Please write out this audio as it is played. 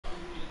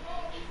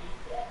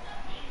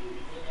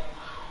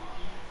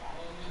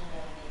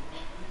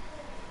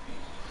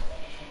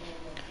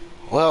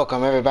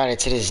Welcome everybody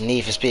to this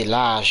NFS Payback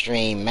live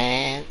stream,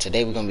 man.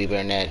 Today we're gonna be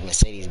building that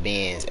Mercedes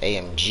Benz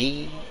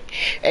AMG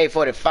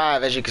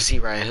A45, as you can see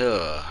right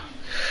here,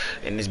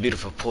 in this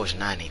beautiful Porsche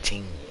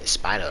 918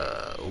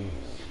 Spider. Ooh.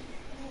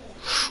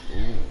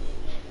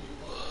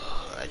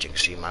 As you can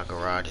see, my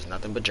garage is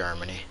nothing but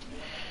Germany.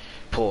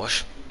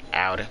 Porsche,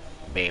 Audi,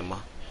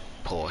 Beamer,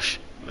 Porsche,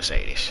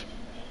 Mercedes.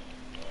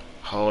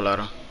 Whole lot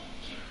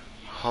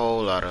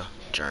of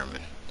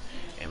German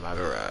in my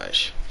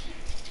garage.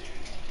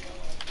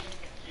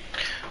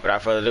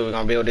 Without further ado, we're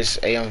gonna build this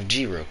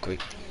AMG real quick.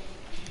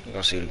 We're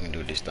gonna see what we can do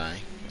with this thing.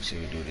 See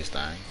what we do with this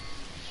thing.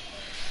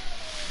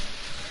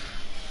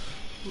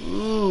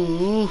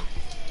 Ooh.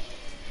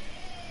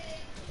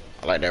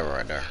 I like that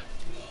right there.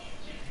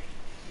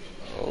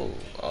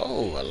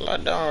 Oh, I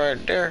like that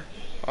right there.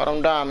 All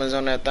them diamonds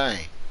on that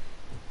thing.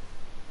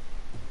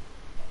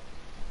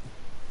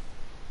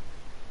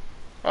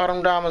 All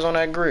them diamonds on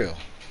that grill.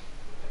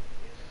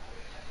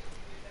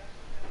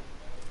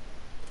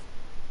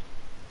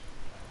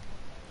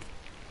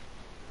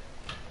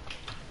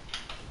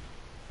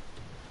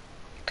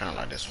 Kinda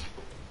like this one.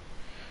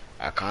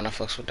 I kinda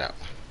fucks with that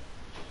one.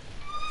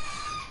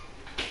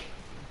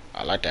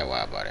 I like that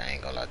wide body, I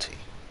ain't gonna lie to you.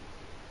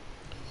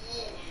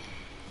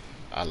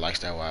 I like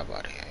that wide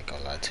body, I ain't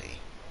gonna lie to you.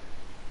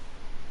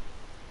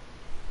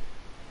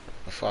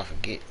 Before I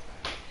forget,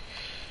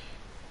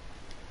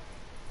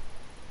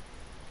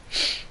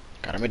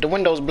 gotta make the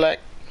windows black.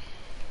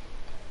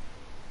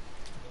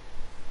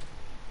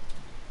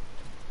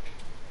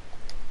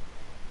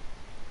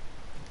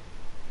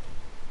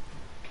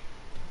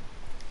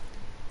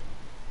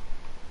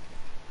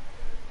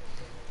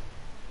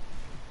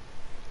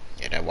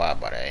 Yeah, that wide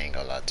body, I ain't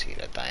gonna lie to you,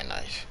 that thing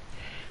nice.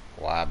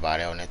 Wide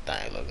body on that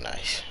thing look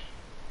nice.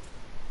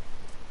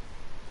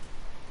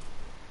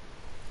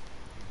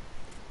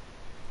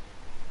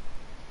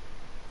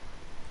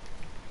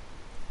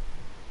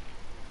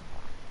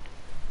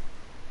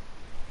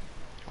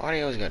 Why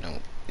they always got them?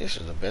 This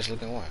is the best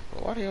looking one,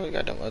 but why they always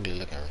got them ugly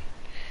looking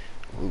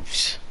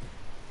roofs?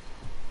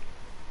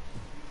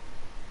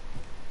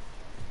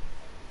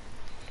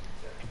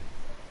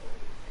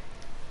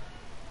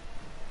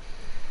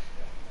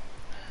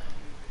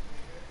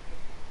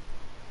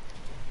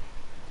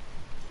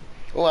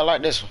 Oh, I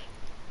like this one.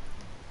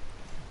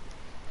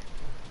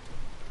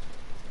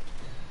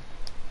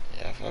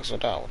 Yeah, I fucks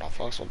with that one. I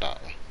fucks with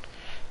that one.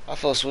 I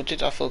fucks with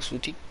it. I fucks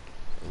with it.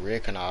 Rear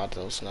canal,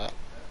 those not.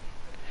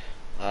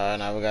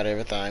 Now we got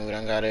everything. We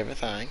done got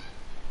everything.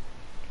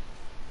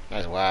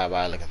 Nice wide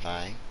body looking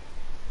thing.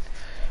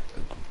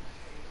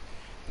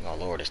 I'm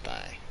gonna lower this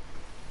thing.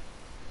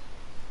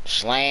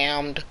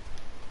 Slammed.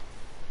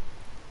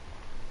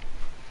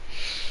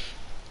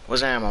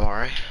 What's that? I'm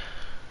alright.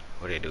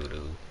 What they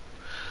do?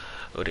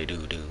 What they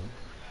do?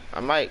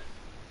 I might.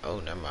 Oh,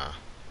 never mind.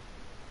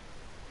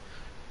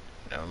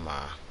 Never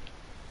mind.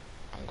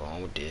 I'm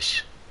going with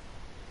this.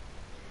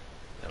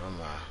 Never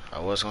mind. I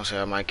was gonna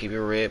say I might keep it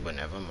red, but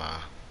never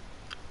mind.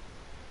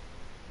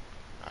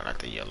 I like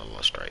the yellow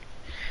little stripe.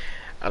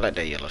 I like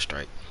that yellow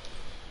stripe.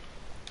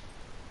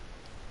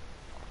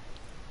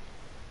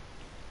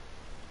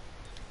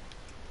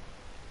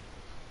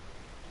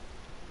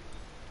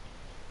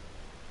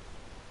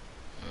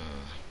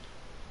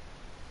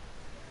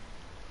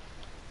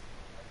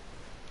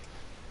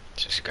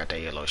 Just got that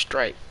yellow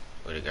stripe,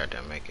 but it got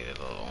to make it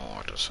a little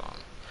orange or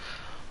something.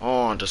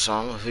 Orange or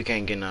something. If we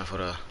can't get enough for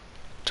the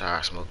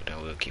tire smoke,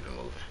 then we'll keep it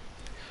moving.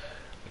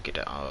 We'll get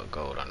that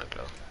gold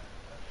underglow.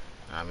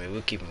 I mean,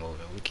 we'll keep it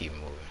moving. We'll keep it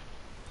moving.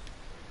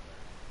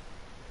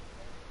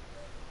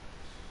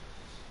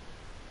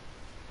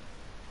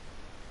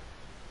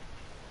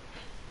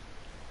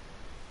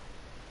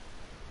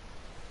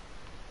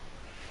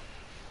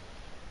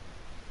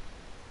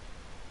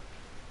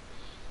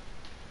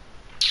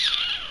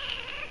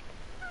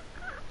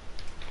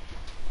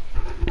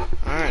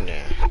 Alright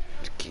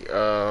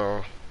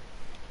then.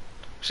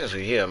 Since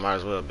we're here, might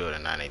as well build a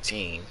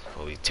 918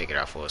 before we take it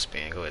out for a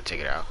spin. Go ahead, take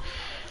it out.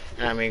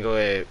 I mean, go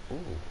ahead.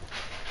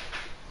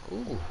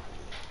 Ooh.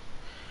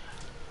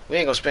 We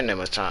ain't gonna spend that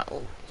much time.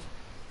 Ooh.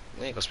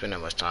 We ain't gonna spend that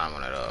much time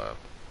on it.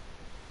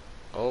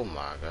 Oh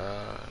my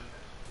god.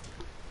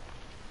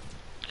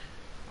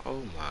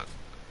 Oh my.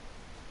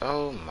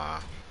 Oh my.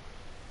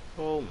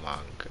 Oh my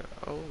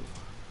god.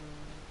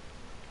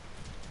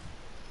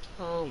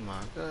 Oh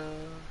my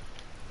god.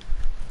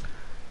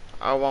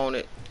 I want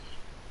it.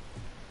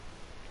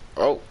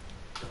 Oh.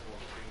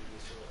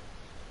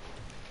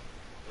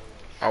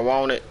 I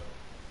want it.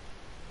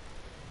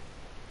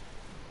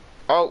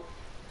 Oh.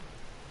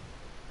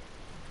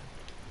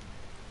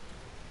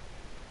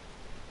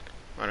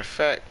 Matter of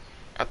fact,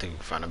 I think we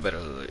can find a better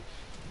hood.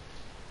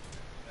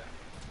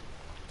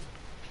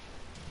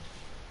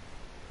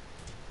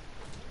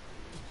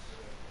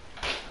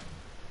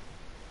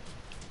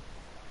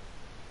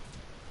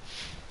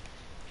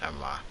 Never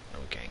mind. No,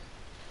 we can't.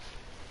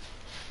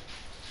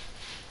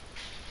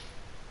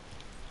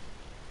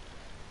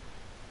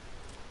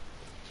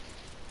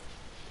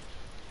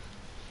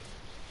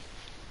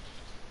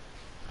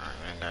 Alright,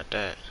 we ain't got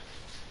that.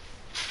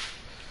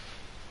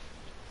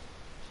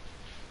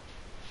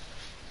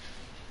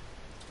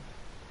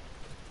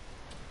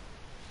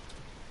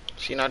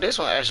 See, now this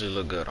one actually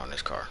look good on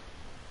this car.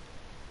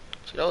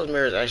 See, those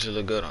mirrors actually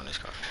look good on this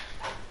car.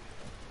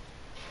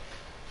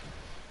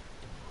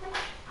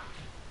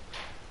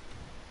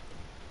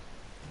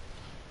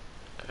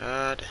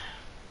 God.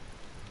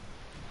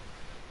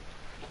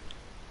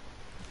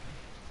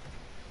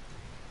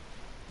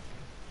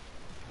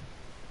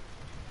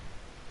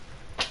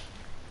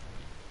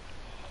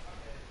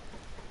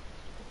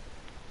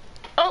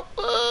 Oh,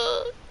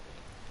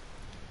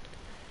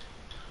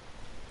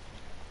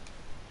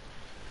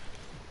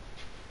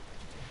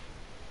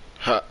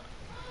 huh.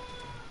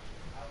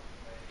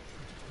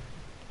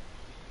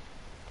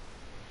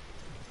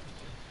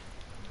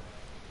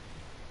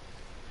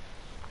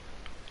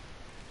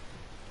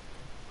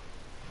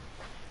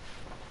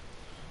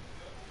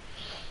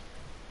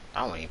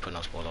 I don't even put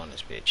no spoiler on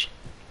this bitch.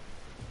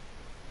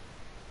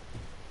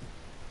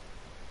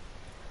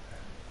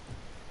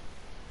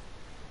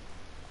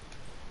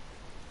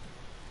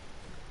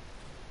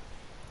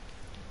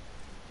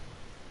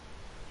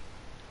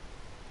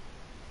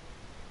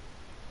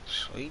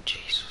 Sweet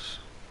Jesus.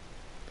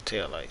 The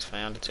tail lights,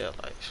 found the tail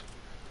lights.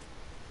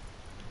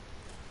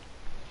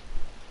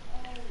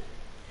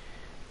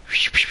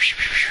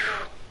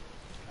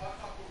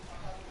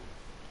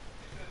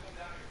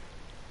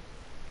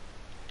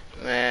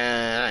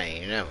 Man, I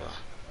ain't never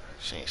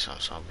seen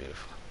something so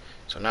beautiful.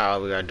 So now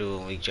all we gotta do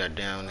when we got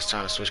down, when it's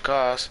time to switch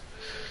cars,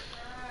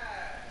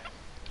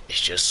 it's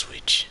just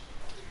switch.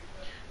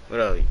 What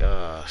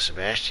up,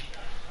 Sebastian?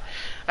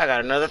 I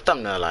got another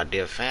thumbnail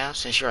idea, fam.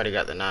 Since you already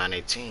got the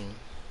 918,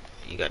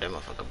 you got that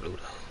motherfucker blue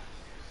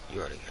though. You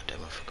already got that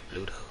motherfucker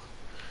blue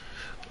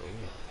though.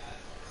 Ooh,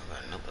 I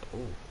got another.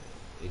 Ooh,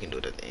 we can do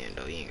it at the end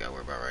though. You ain't gotta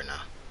worry about right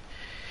now.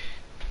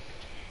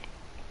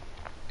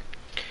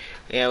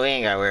 Yeah, we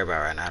ain't gotta worry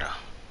about right now though.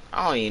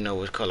 I don't even know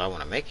which color I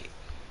want to make it.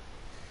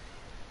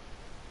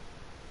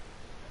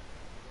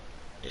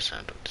 This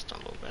don't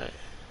look bad.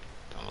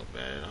 Don't look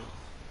bad at all.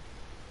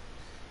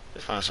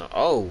 Let's find some.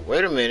 Oh,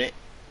 wait a minute.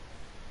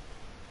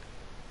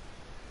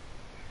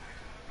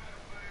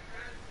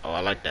 Oh,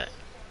 I like that.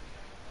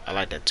 I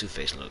like that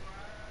two-face look.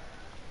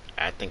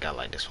 I think I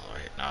like this one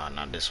right here. Nah,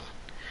 not this one.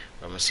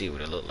 But I'm gonna see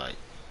what it look like.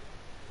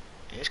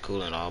 It's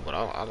cool and all, but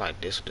I like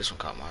this. This one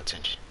caught my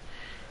attention.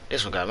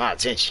 This one got my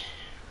attention.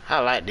 I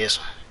like this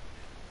one.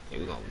 Yeah,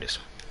 we going with this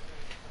one.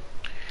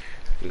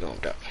 We going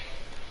with that one.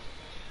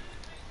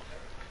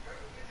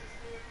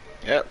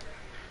 Yep.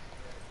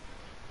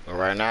 But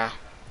right now,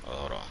 oh,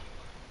 hold on.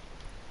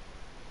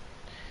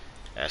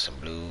 Add some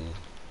blue.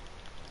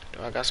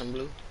 Do I got some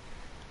blue?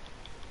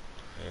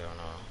 Hell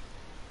no.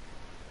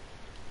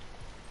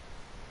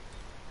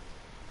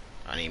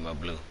 I need more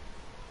blue.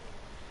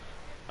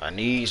 I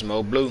need some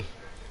more blue.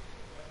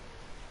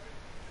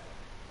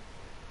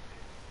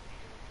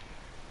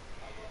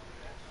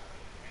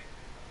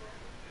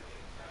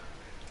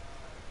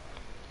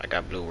 I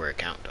got blue where it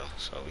count though,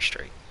 so we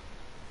straight.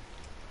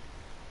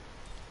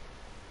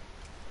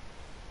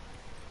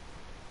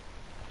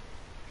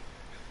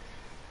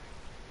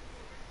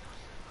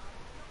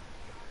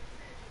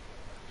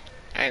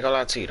 I ain't gonna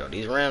lie to you though,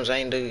 these rims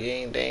ain't the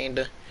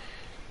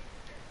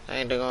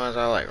ones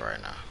I like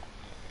right now.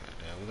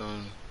 We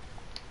gonna,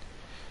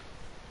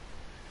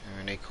 I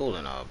mean, they cool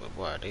and all, but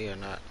boy, they are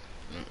not.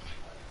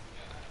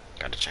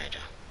 Got to change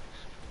them.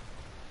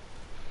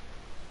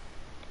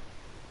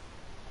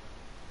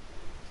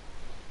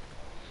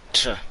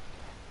 Tuh.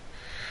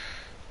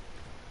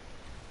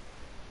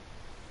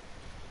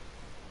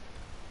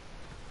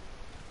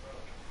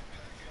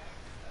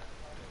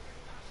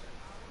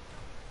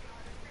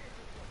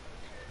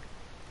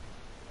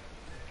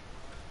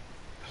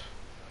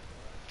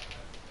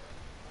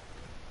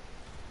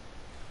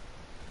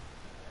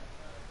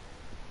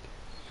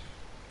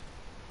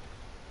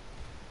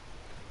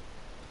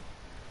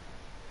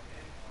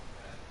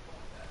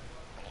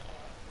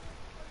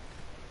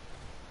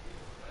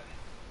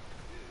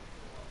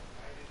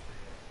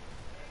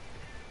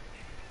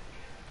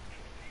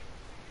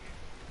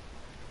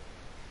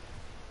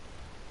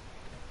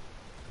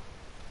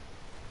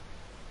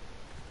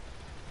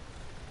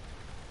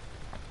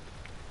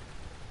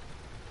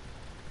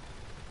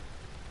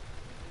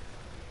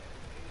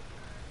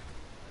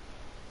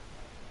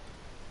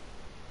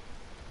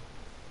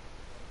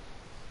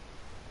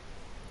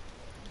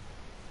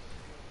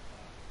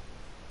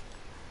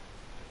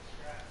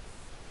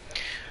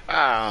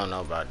 I don't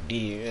know about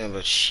these,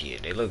 but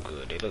shit, they look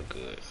good. They look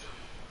good.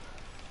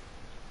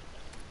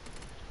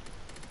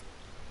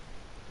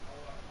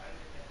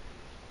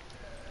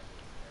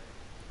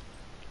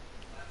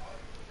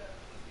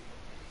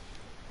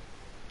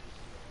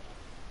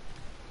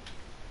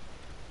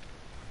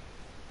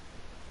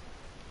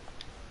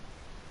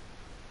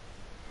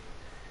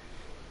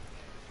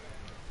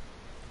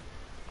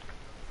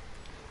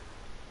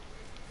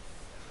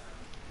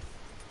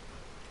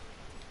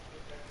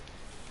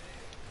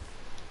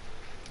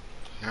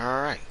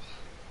 Alright.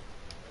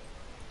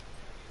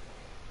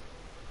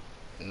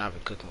 Now we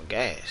cooking with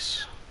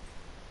gas.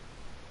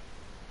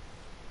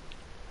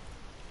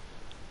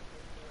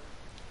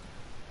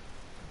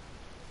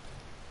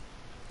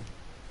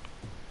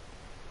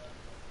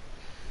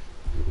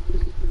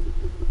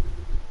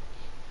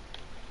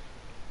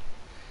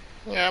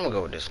 Yeah, I'm gonna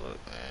go with this look,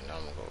 man.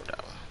 I'm gonna go with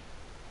that one.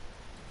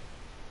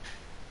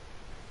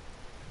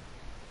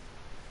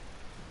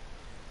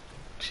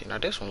 See, now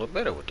this one look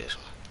better with this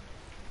one.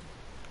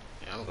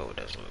 Yeah, I'm gonna go with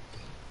this look.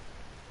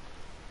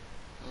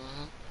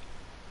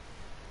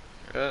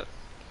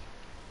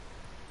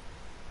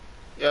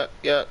 Yep.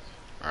 Yep.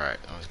 Alright,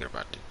 let's get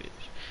about this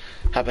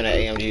bitch. Hop in that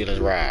AMG, let's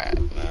ride.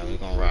 Man, we're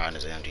gonna ride in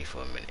this AMG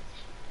for a minute.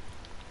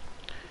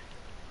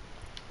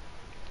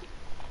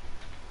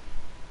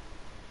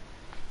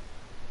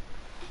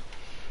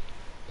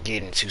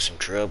 Get into some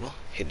trouble.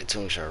 Hit the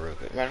tune shop real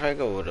quick. Matter of fact,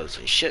 go with those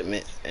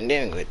shipment and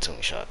then go hit the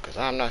tune shop. Cause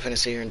I'm not finna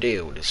sit here and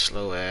deal with this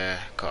slow ass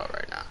car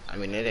right now. I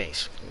mean, it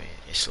ain't, man,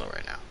 it's slow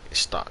right now.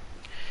 It's stock.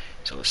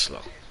 So it's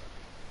slow.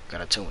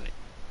 Gotta tune it.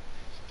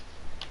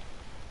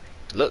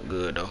 Look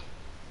good though.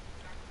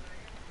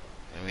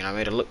 I mean, I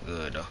made it look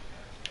good though.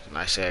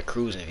 Nice ass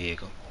cruising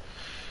vehicle.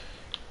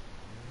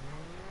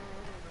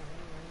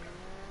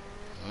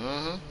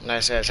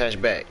 Nice ass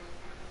hatchback.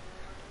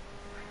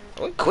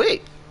 Oh,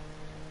 quick.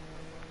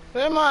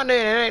 Come on,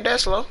 then. It ain't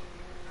that slow.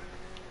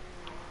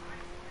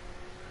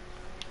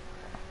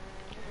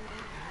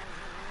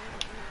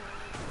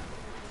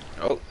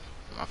 Oh,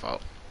 my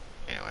fault.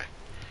 Anyway.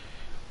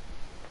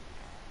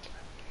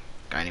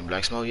 Got any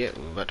black smoke yet?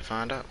 We're about to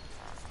find out.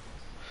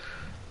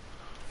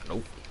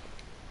 Nope.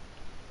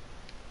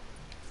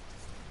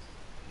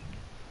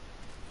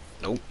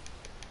 Nope.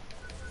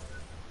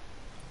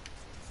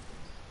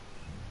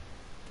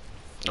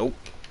 Nope.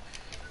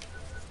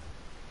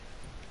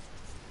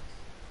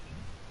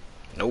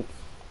 Nope.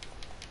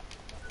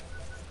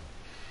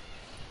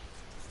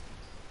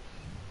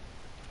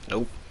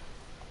 Nope.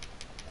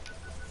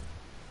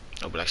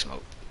 No black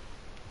smoke.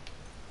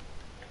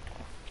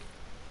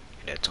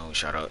 Get that tone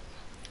shot up.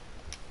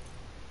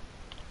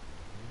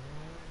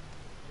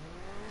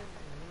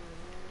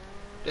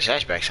 This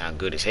hatchback sound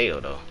good as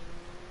hell though.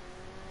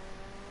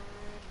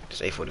 This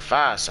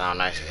A45 sound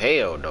nice as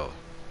hell though.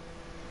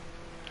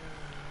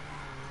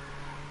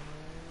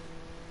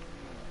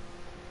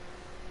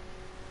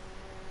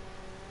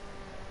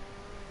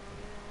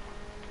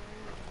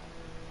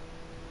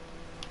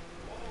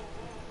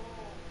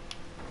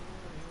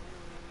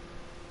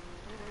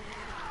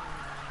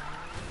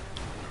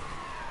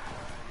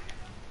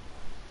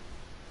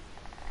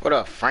 What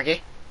up,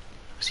 Frankie?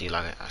 I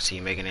see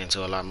you making it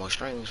into a lot more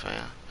streams,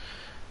 fam.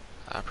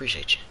 I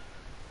appreciate you.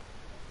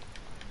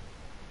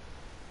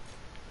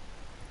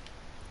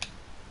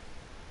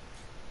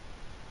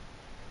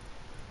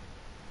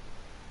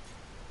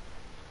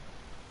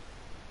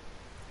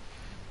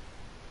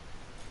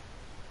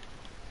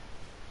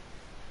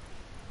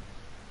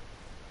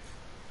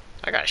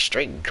 I got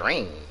straight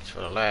greens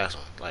for the last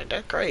one. Like,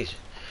 that's crazy.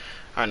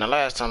 Alright, the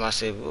last time I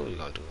said, what we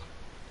gonna do?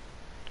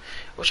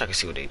 Wish I could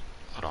see what they...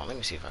 Hold on, let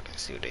me see if I can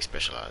see what they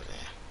specialize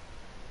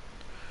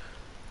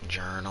in.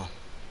 Journal.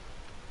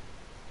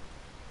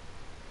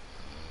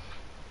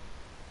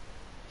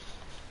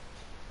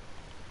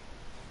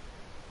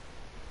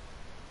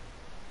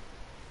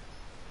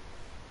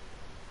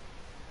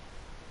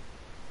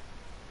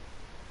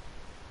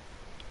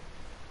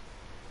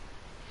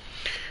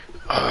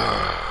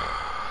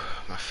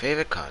 My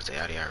favorite cars,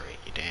 the Audi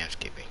R8. You damn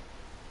skippy.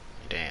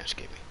 You damn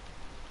skippy.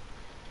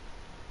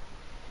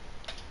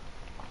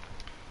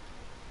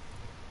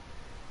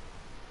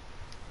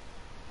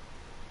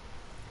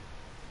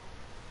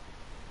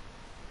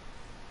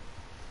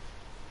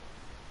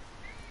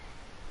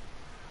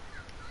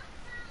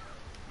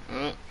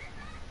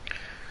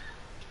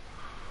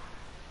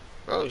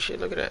 Oh shit,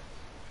 look at that.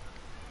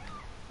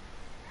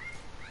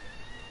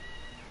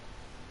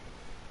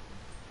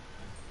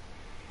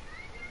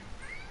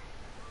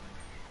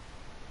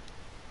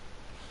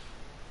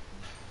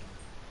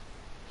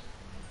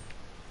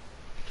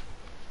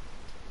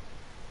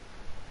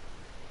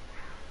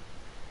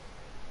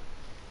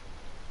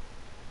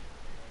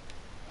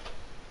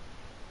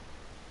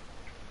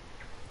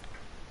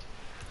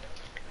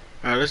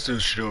 Alright, let's do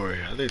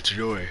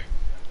Chidori.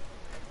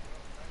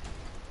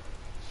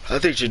 I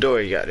think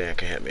Chidori goddamn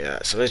can help me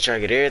out. So let's try to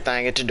get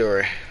everything at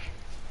Chidori.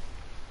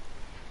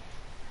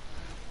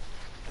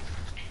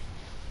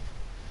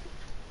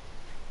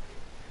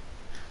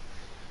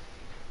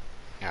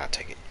 I'll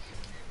take it.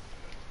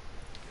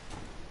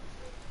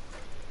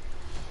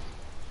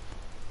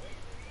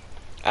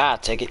 I'll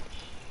take it.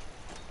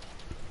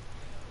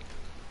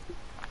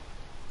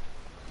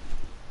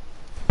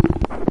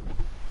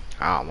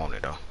 I don't want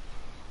it though.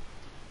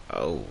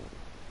 Oh.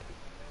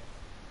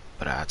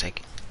 But I'll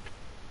take it.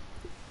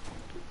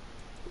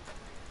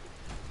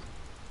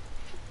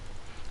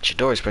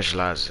 Chidori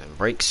specializes in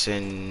brakes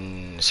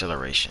and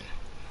acceleration.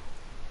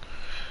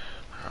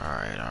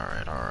 Alright.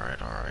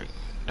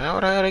 Now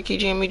what the hell they keep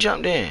getting me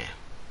jumped in?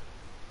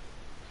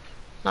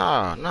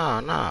 No.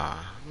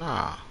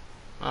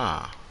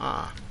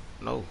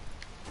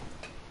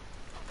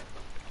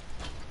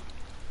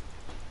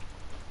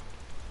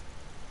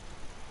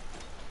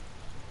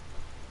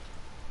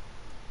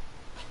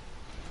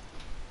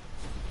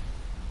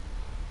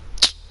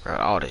 Bro,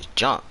 all this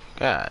junk.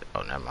 God.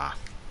 Oh, never mind.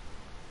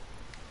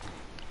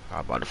 I'm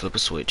about to flip a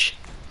switch.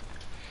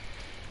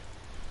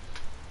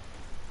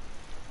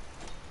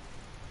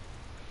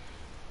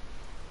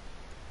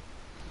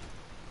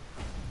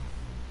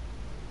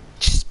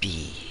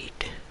 Speed.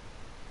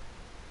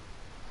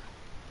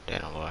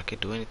 That don't look like I could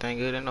do anything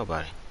good at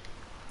nobody.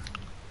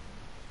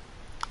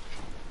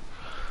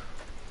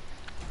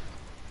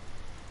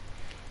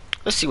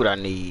 Let's see what I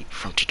need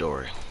from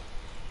tutorial.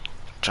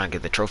 Trying to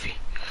get the trophy.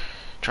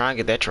 Try and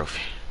get that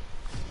trophy.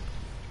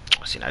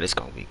 See, now this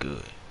gonna be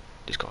good.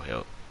 This gonna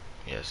help.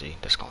 Yeah, see,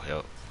 that's gonna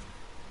help.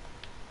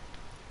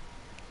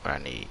 What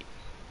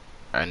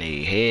I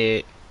need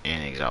head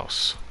and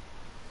exhaust.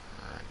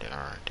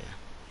 Alright then.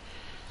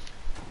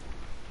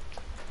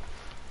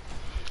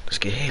 Let's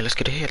get ahead,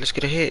 let's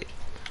get ahead.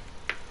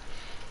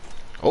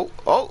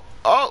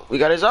 Oh, we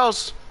got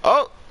exhaust.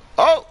 Oh.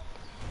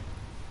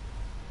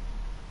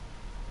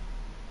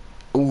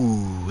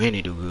 Ooh, and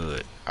it do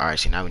good. Alright,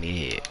 see, now we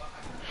need head.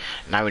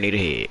 Now we need a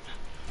head.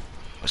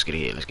 Let's get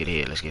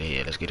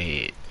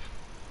ahead.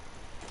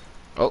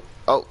 Oh.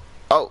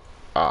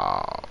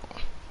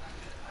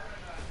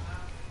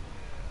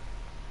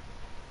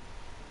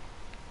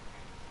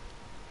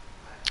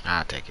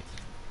 I'll take it.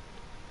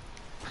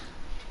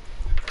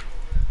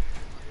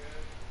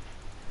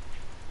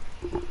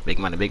 Big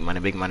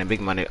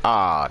money.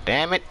 Ah,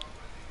 damn it.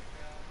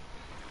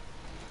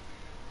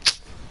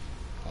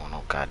 Oh,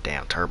 no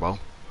goddamn turbo.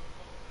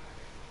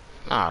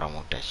 Nah, I don't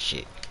want that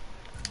shit.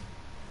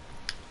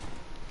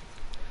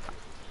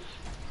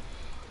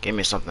 Give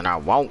me something I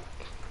want.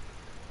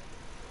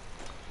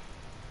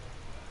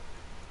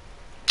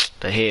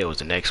 The head was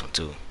the next one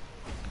too.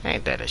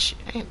 Ain't that a shit?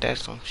 Ain't that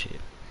some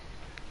shit?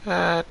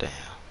 God damn.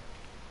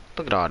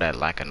 Look at all that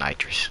lack of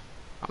nitrous.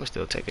 I'ma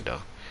still take it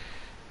though.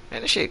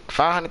 Man, this shit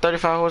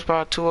 535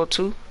 horsepower,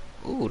 202.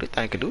 Ooh, this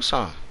thing could do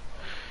something.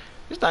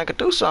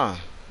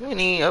 We ain't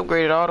even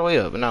upgraded all the way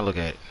up, but now look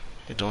at it.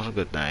 It's doing some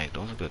good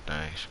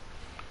things.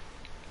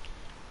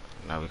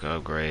 Now we can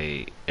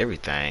upgrade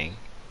everything.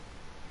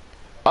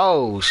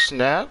 Oh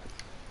snap!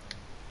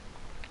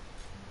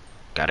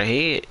 Got a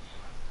head.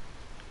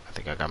 I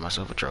think I got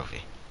myself a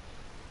trophy.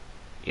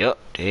 Yup,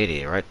 there it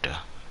is, right there,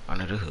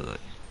 under the hood.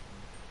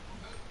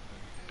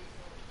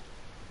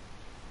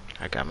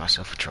 I got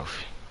myself a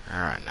trophy. All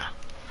right now.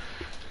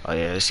 Oh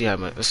yeah, let's see how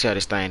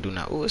this thing do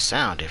now. Ooh, it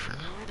sound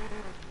different.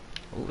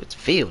 Ooh, it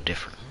feel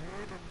different.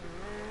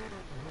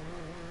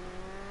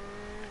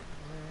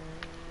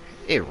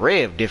 It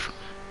rev different.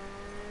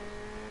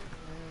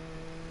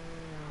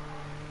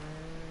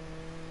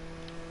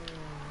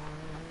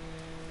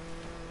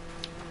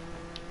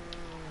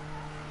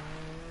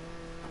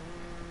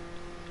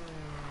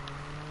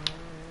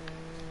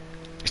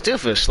 Still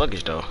feels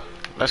sluggish though.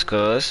 That's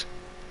cuz.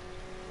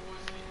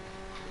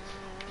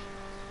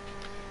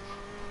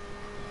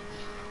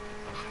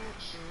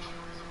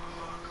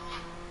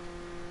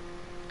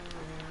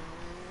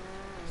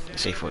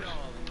 Let's see for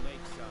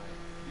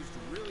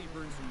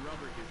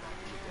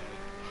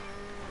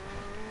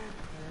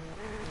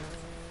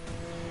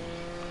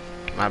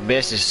my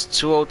best is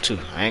 202.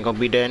 I ain't gonna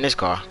be there in this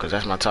car because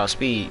that's my top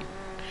speed.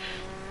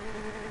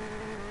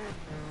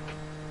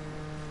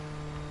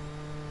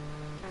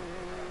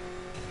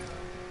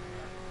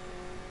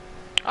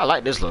 I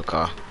like this little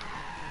car.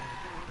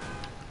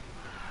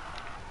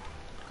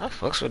 I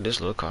fucks with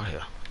this little car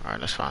here. Alright,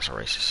 let's find some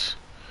races.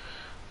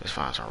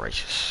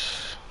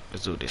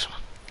 Let's do this one.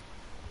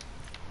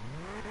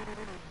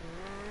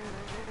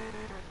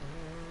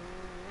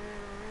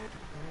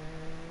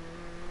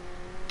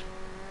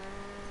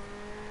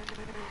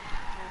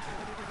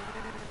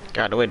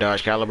 Got the way,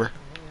 Dodge Caliber.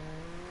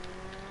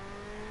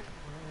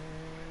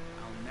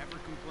 I'll never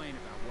complain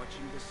about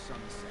watching the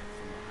sunset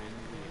from behind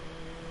the wheel.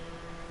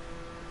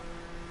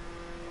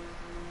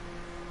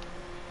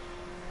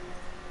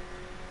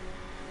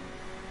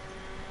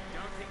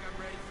 Don't think I'm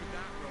ready for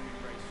that, Roman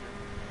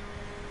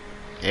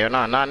Racer. Yeah,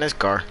 no, not in this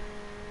car.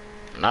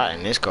 Not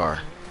in this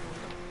car.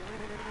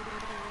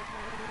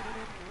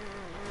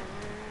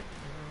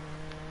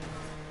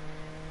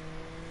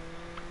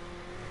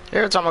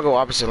 Every time I go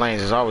opposite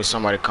lanes, there's always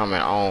somebody coming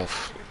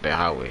off the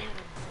highway.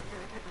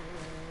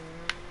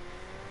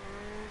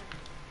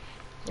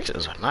 This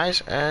is a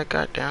nice ass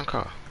goddamn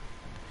car.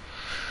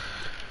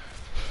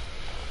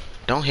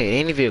 Don't hit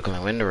any vehicle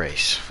and win the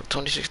race. For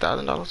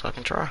 $26,000, I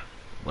can try.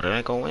 But it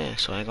ain't gonna win,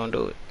 so I ain't gonna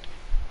do it.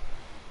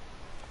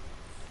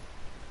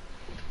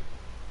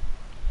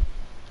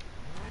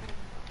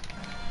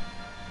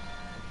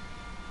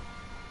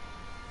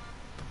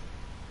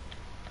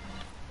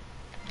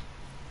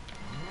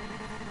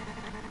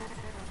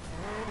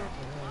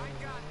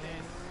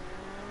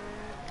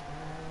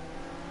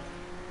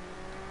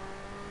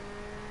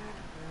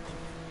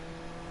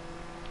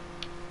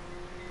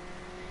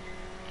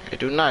 It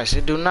do nice.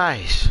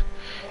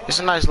 It's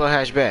a nice little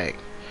hatchback.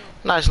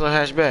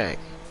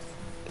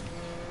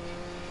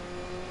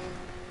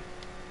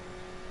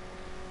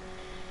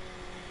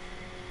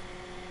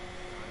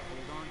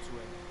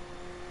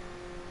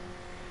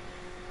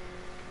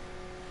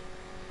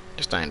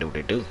 This thing do what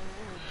it do.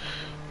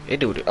 It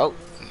do what it, oh.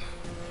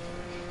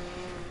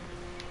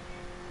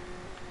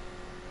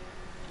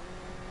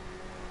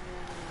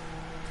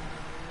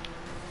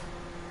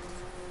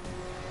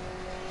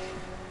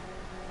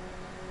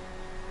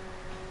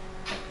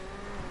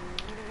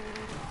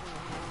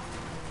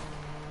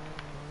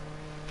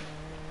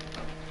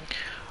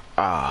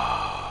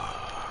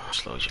 Ah,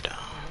 slows you down.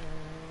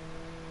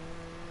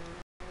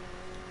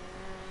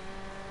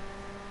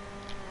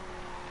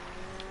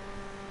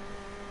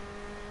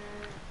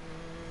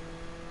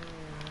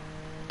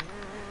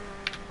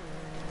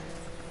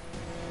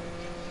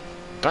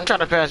 Don't try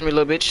to pass me,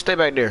 little bitch. Stay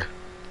back there.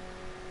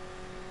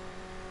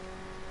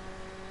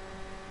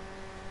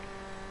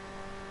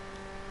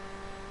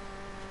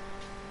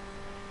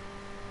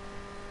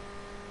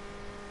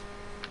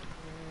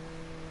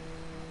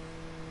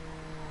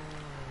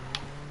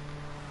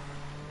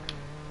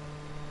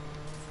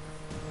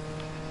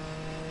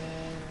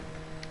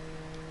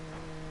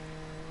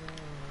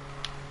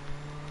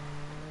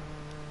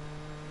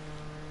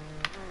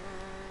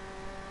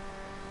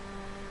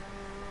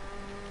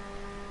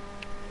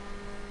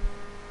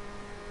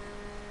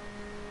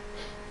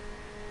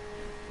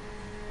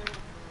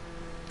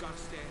 Gotta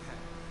stay ahead.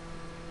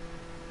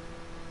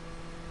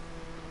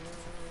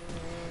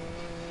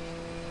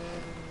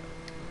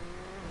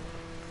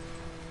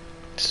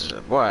 This is,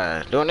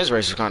 boy, doing this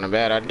race is kind of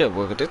bad idea,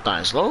 boy, 'cause this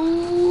thing's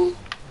slow.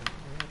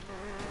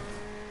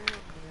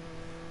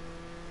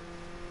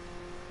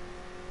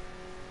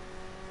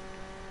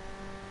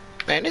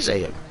 Man, this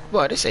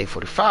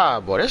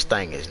A45, boy, this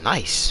thing is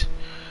nice.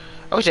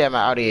 I wish they had my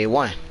Audi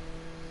A1.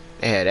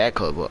 They had that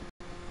club up.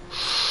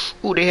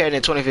 Ooh, they had it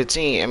in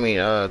 2015. I mean,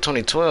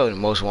 2012,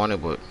 most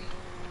wanted, but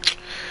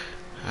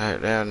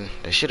damn,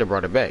 they should have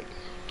brought it back.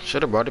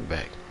 Should have brought it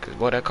back, 'cause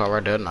boy, that car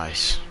right there,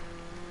 nice.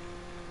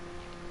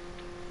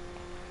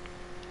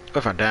 What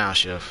if I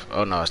downshift?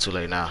 Oh no, it's too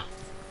late now.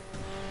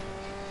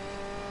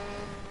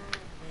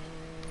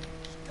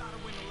 Gotta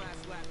win the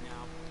last lap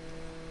now.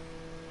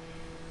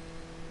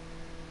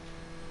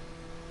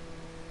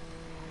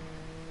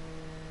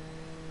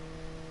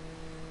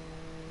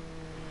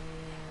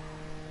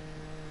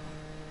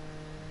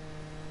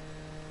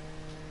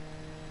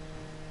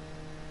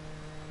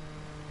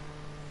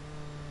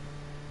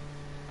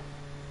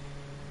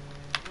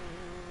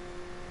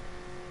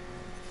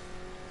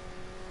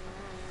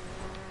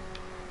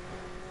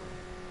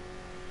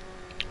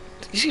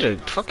 You see the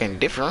fucking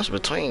difference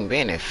between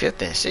being in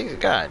 5th and 6th?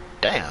 God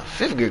damn.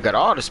 5th gear got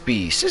all the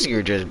speed. 6th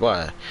gear just,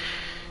 boy.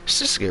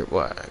 6th gear,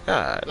 boy.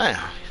 God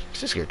damn.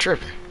 6th gear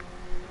tripping.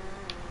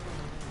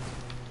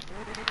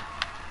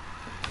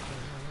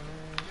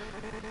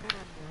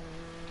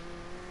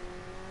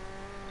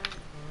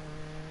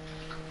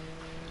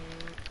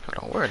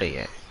 Hold on, where are they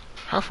at?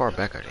 How far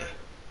back are they?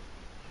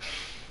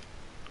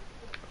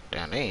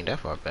 Damn, they ain't that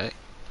far back.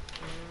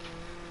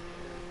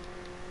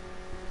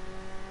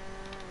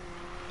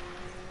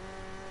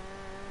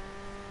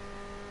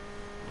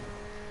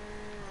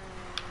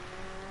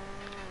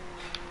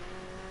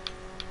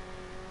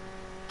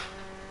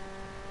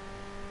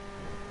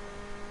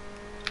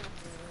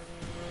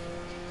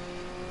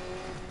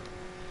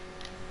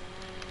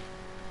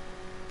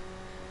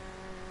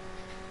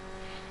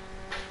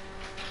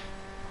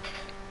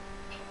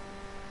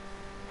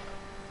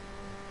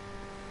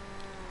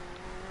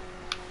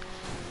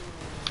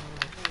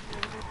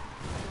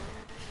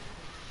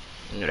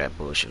 I knew that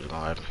bullshit was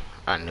gonna happen.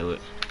 I knew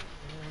it.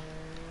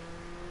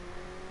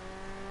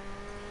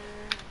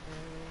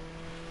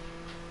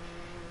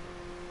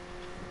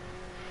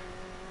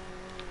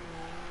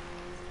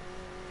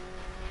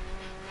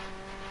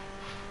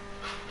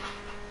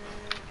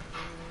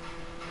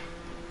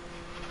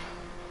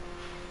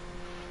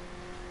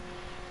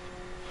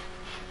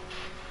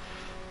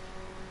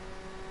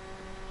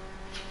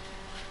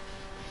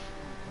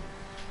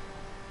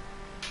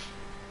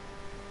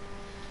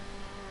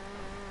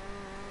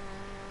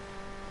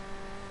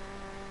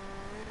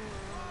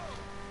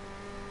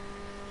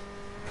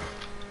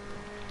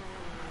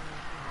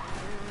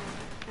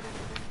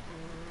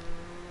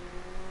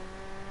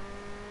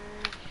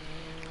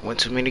 Went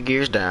too many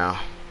gears down.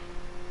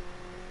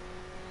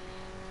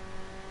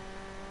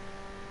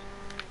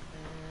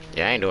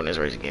 Yeah, I ain't doing this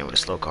race again with a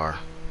slow car.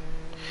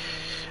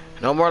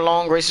 No more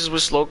long races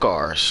with slow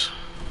cars.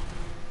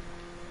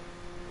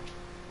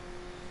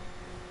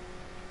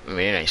 I mean,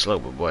 it ain't slow,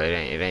 but boy,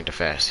 it ain't the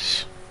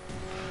fastest.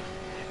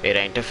 It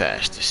ain't the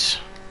fastest.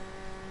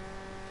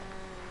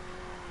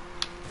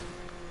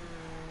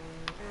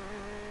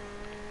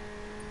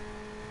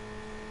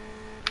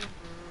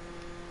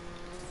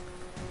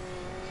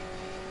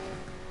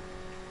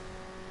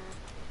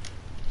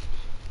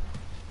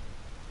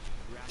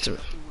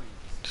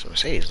 This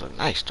Mercedes look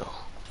nice though.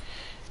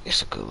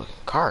 It's a good looking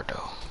car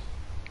though.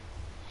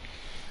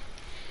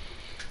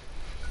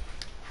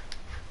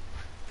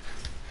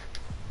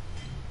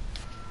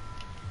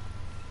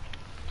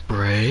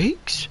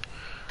 Brakes?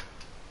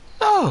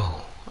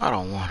 No, I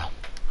don't want them.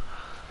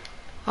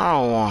 I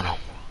don't want them.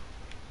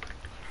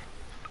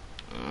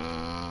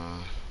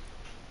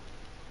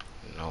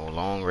 No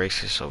long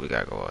races, so we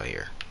gotta go out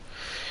here.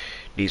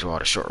 These are all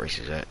the short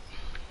races at.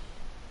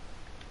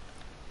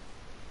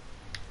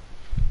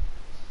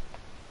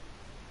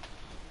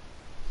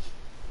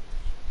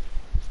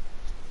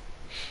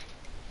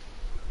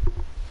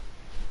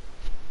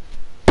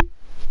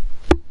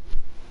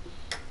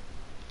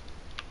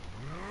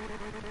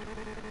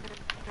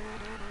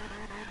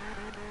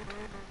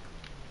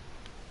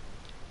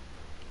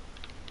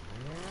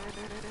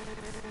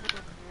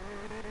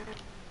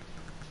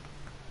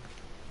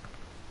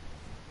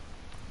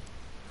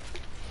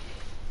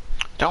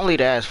 Don't leave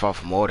the asphalt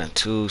for more than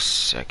 2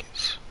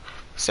 seconds.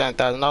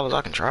 $7,000,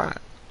 I can try it.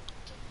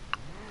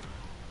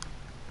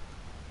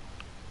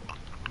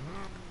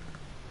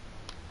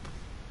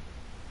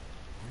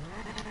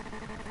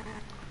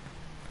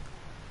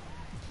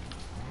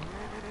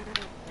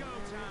 Go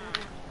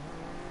time.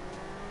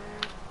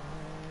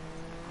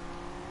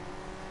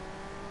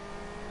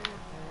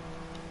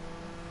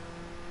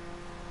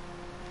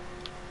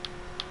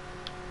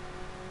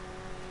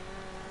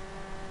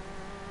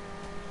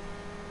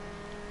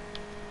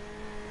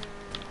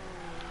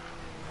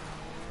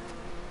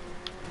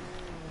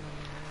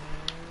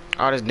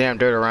 All this damn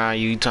dirt around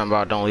you, you talking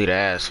about don't leave the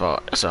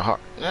asphalt. That's a hard.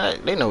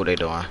 They know what they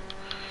doing.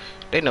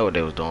 They know what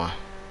they was doing.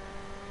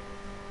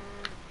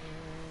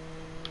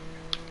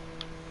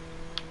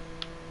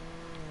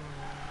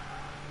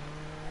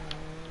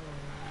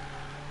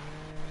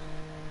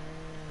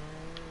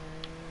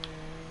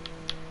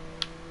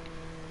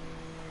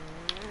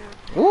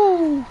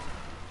 Woo!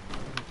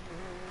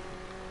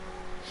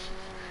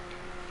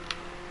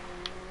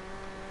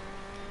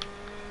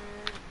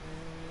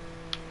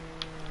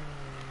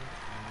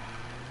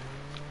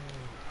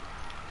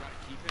 Gotta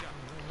keep it up.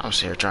 I'm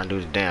sitting here trying to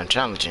do the damn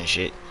challenge and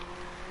shit.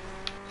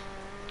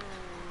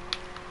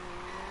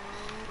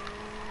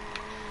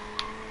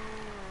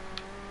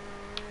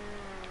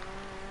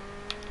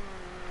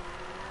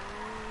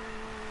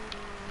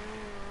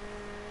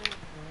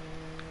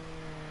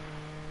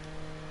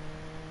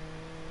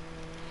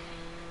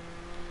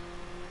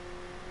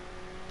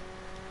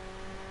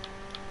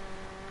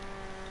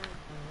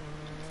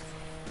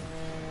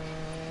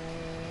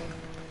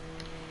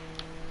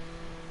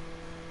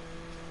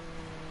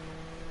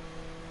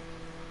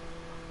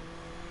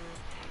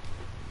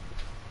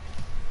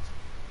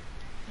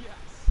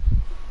 Yes.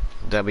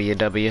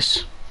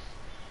 WWs.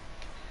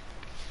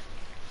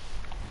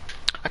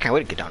 I can't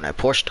wait to get down that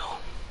Porsche though.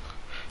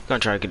 Gonna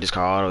try to get this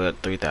car all the way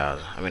up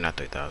 3,000. I mean not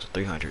 3,000,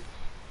 300.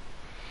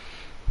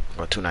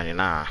 Or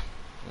 299.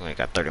 We only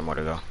got 30 more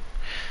to go.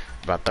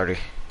 About 30,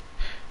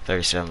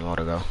 37 more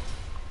to go.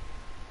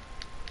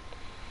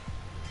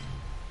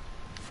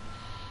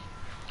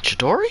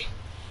 Chidori?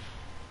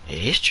 It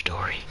is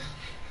Chidori.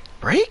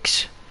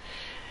 Brakes?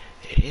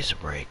 It is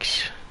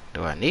brakes.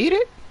 Do I need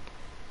it?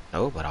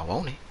 No, but I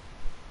want it.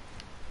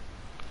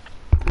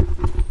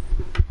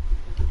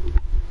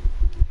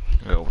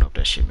 I'll open up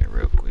that shipment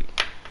real quick.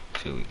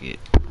 See what we get.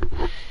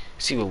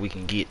 See what we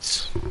can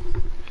get.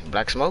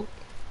 Black smoke?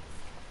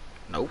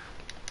 Nope.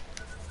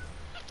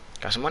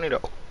 Got some money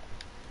though.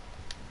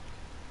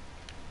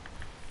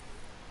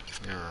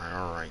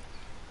 Alright.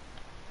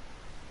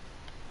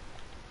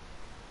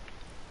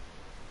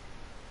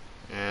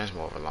 Yeah, it's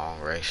more of a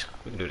long race.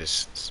 We can do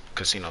this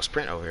casino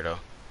sprint over here though.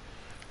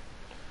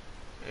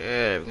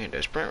 Yeah, we can do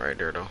that sprint right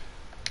there though.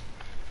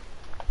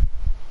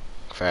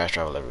 Fast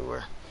travel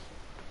everywhere.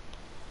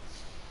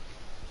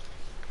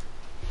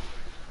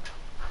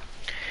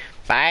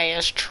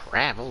 Fast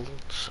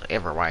travels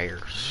everywhere.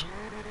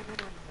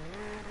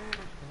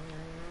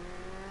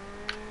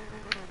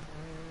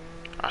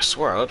 I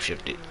swear I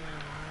upshifted.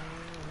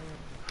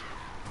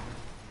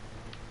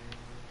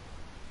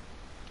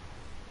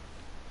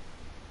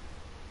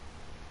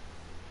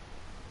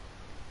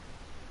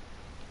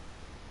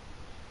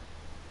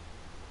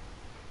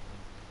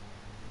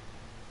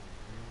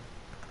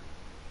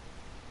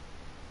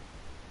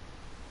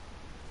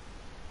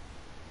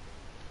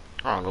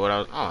 I don't know what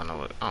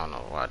I don't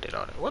know why I did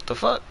all that. What the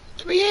fuck?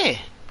 Let me in.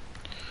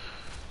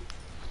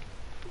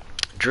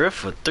 Drift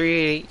for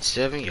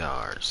 387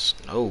 yards.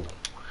 No.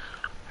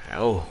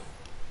 No.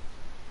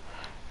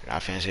 I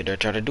fancy they're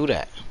trying to do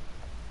that.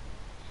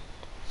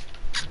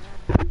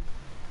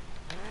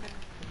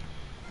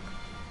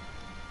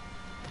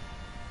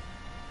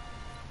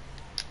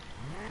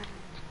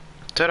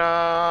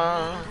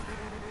 Ta-da!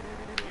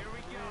 Here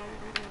we go.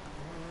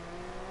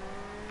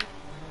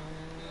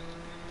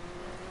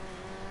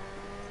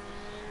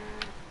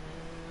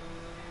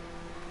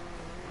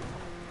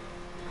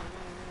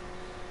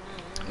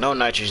 No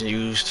nitrogen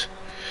used.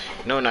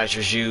 No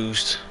nitrous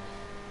used.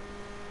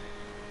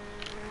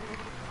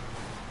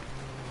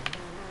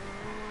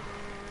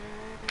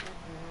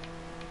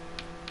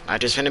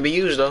 Nitrous finna be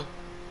used though.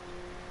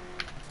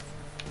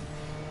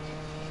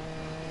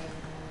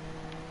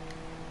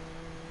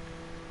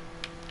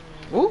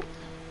 Woo!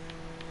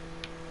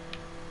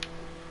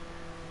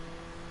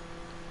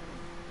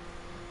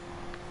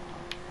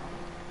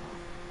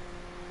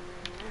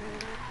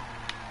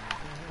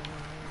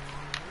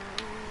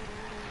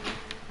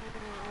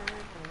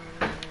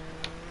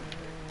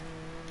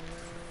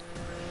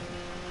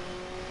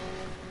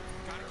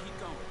 Gotta keep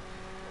going.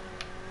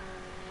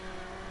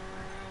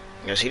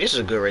 Yeah, see, this is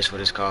a good race for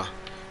this car.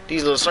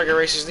 These little circuit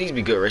races, these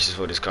be good races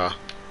for this car.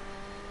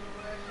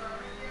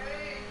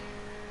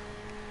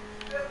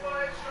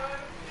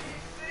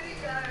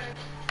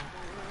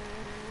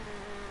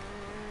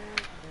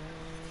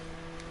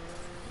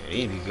 Yeah,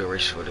 these be good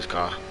races for this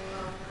car.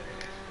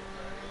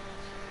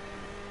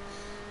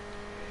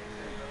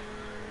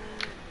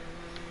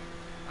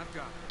 I've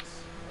got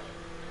this.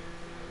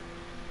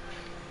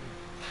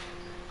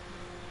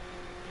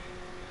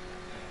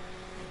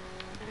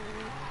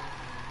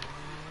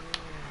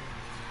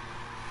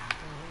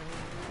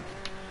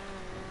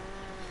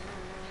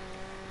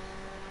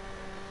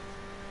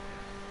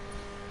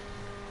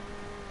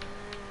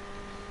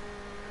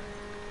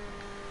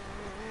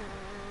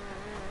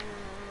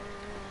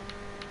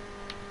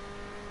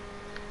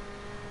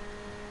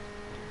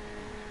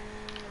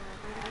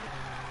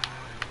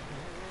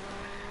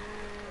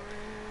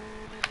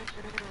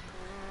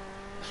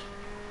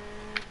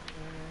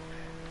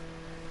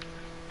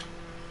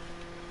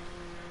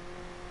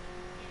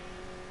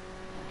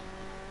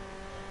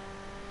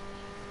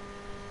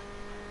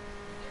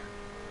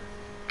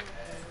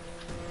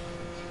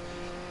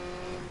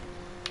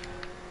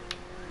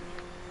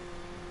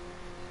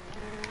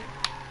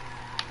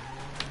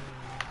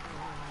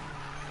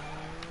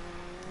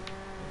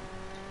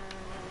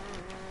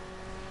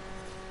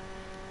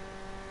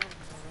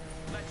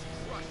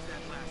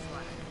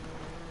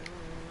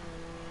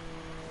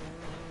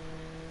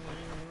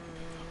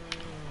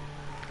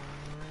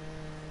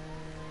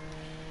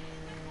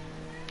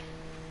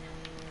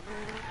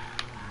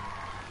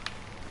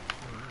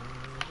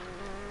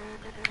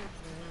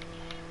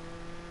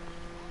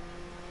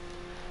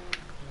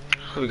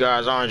 Hope you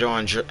guys are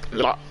enjoying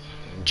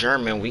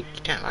German week.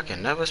 Damn, I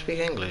can never speak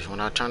English when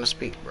I'm trying to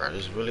speak, bro.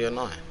 It's really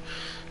annoying.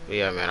 But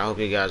yeah, man, I hope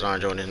you guys are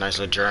enjoying this nice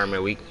little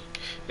German week.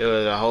 It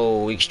was a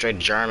whole week straight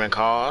German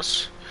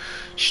cars.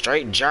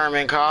 Straight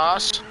German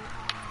cars.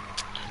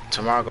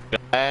 Tomorrow gonna be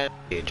the last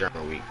day of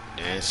German week.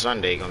 Then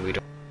Sunday gonna be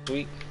the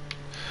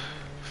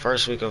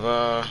first week of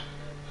that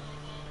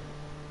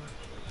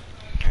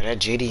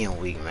JDM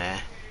week,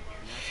 man.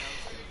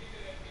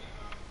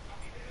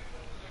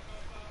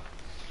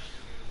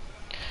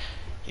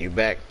 You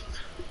back?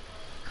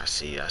 I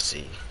see.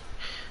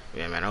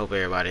 Yeah, man, I hope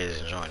everybody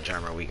is enjoying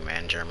German week,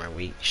 man. German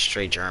week,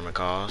 straight German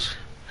cars.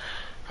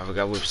 I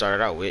forgot what we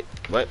started out with,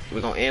 but we're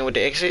gonna end with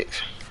the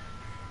X6.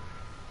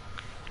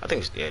 I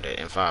think it's, yeah, the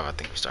M5 I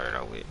think we started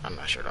out with. I'm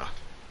not sure though.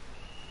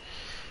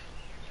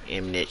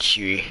 M-Net.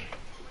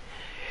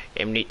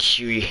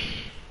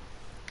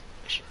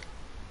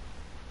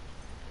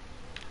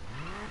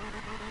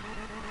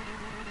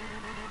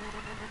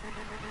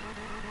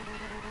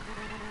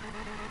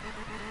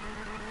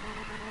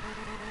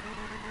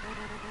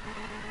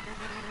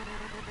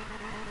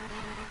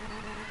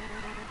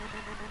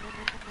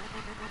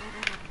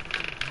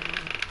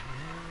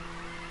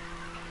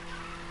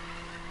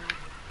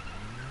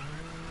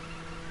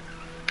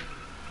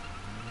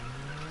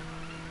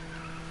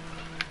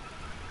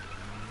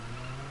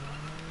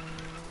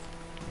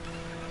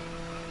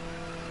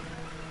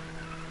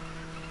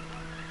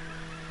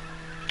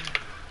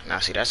 Now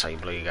see, that's how you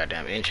blow your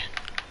goddamn engine.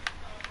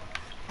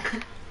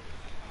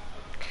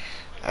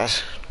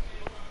 That's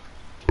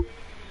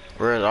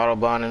where's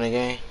Autobahn in the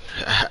game?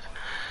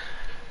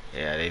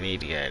 Yeah, they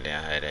need to get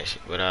down have that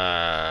shit. But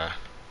I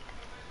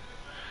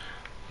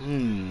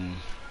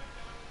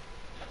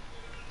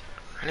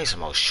need some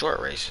more short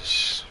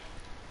races.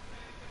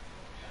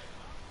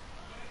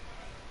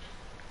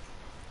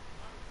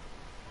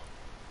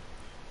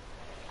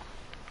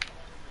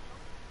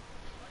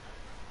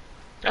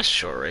 That's a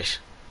short race.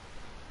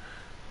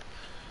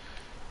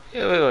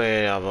 Yeah, we go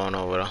ahead and hop on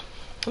over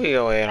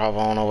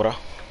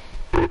there.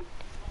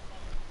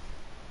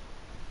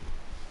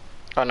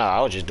 Oh no,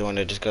 I was just doing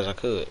it just cause I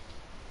could.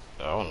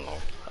 I don't know.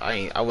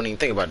 I wouldn't even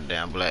think about the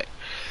damn black.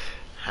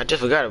 I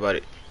just forgot about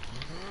it.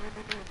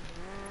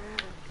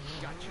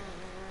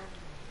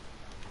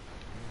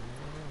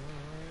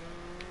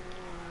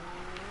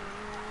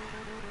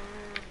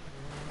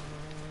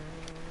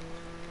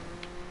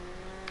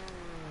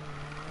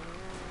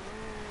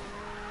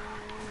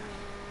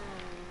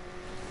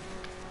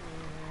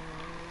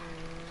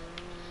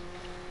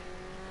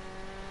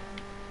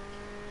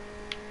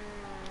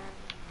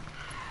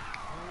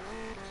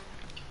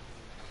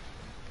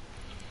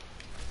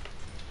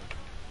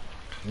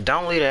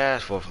 Don't leave the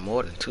asphalt for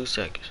more than 2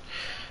 seconds.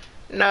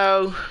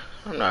 No,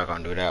 I'm not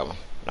gonna do that one.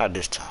 Not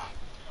this time.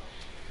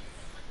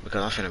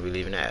 Because I'm finna be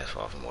leaving the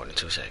asphalt for more than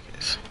 2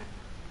 seconds.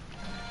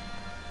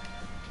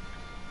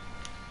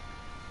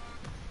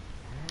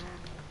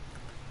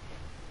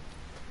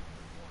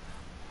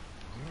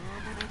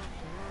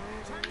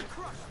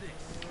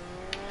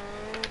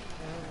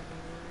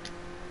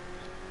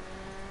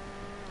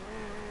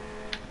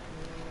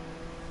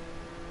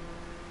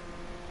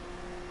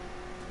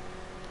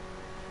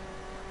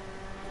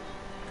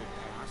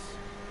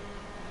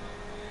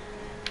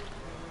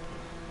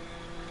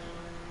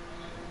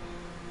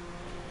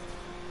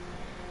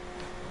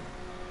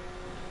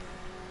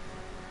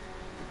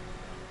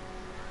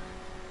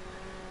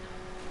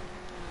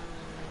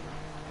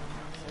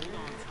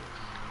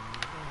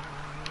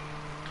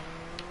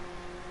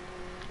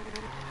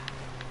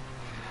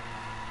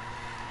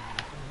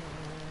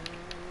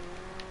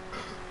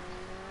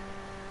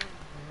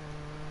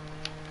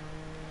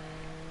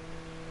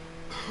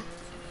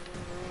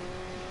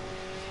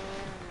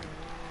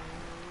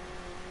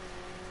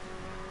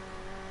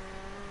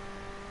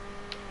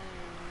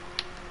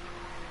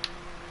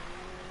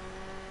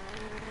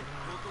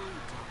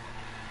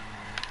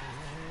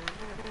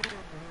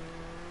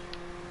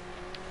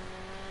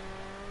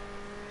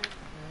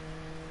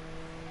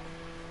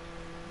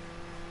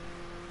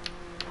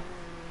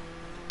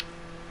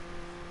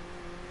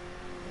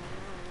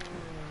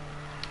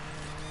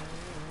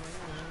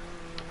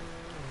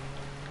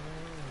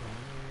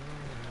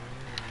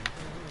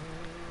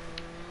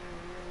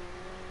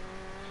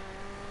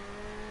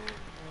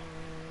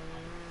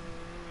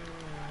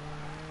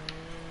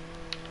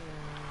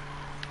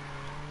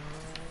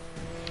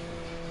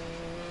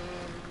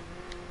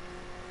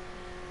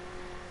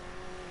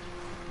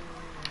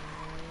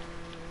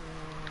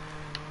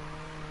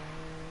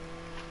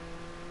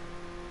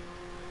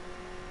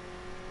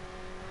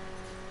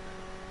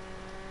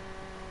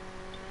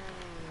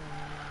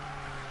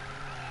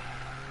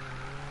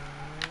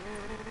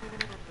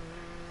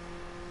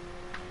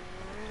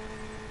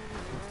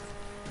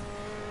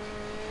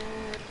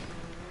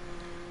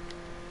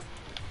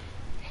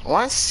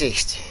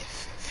 $160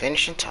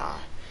 finishing time.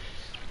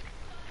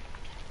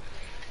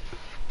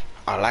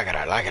 I like it.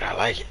 I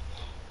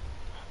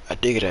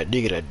dig it.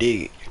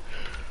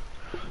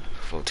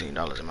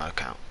 $14 in my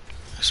account.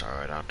 That's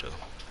alright, I'll do.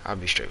 I'll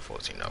be straight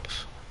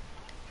 $14.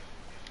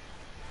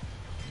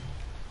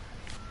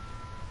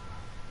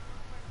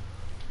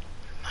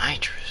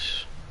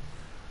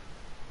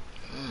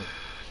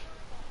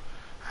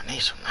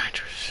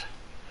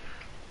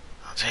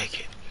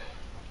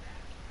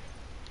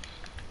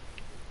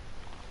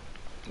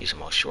 Need some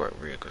more short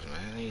vehicles,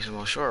 man. Need some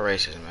more short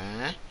races,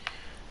 man.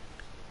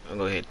 I'll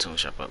go ahead and tune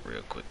shop up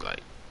real quick,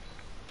 like.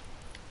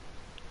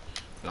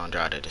 Gonna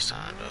drive that this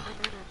time,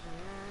 though.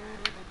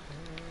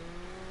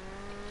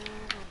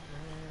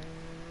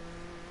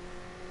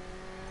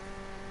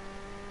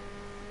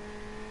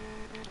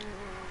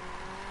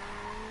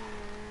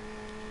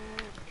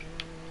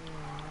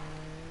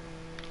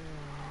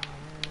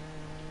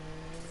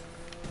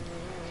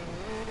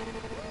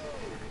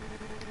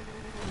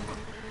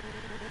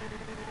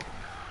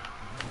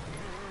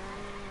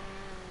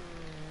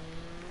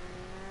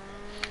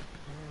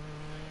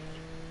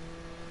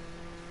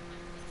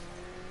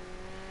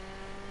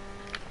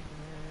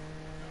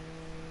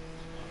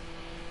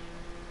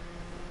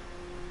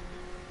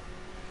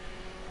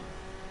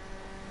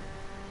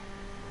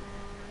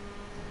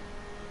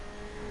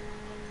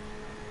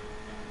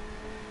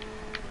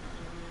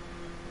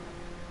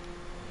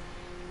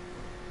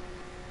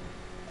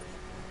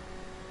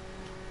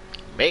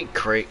 Bait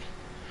crate.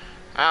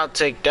 I'll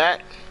take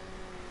that.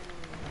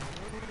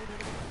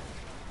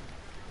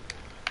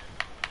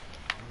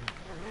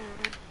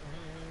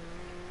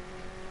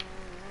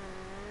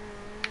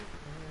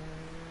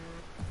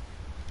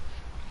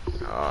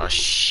 Oh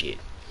shit.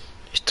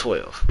 It's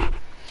 12.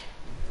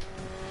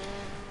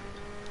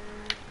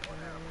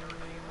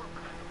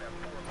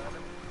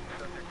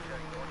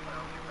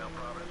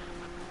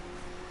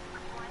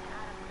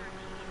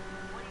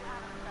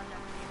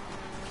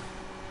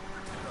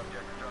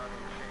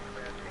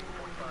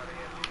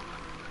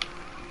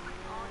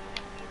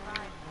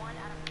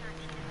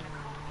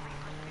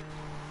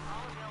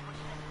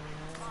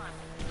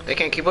 They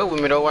can't keep up with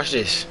me though. Watch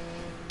this.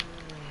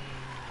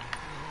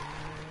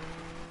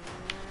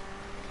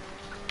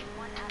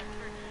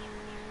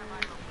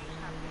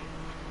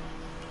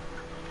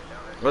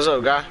 What's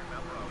up, guy?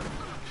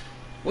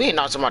 We ain't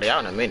knocked somebody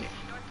out in a minute.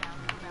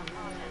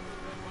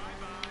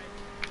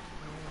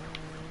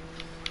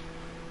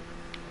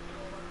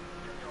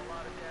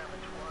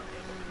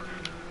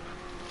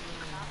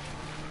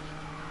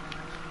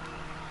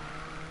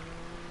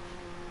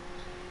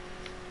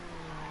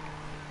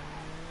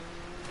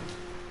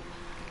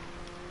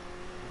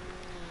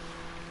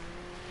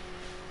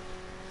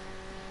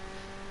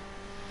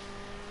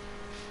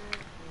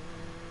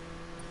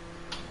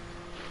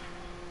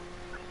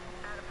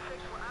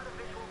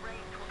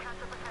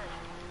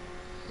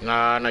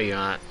 Nah, no you're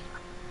not.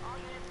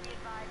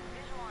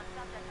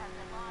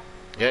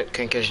 Yep,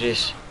 can't catch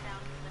this.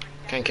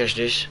 Can't catch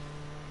this.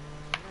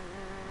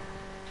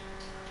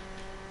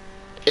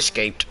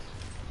 Escaped.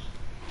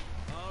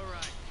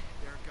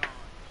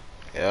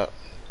 Yep,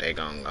 they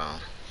gone.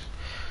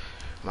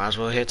 Might as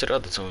well head to the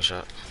other tune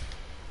shop.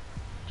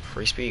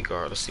 Free speed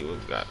guard. Let's see what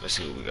we got. Let's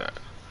see what we got.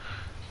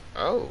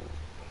 Oh,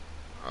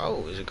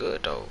 is it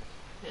good though?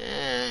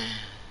 Yeah.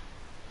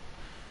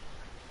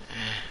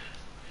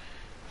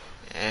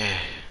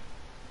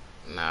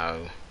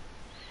 No.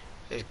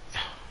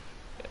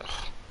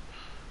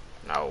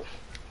 No.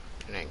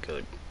 It ain't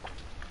good.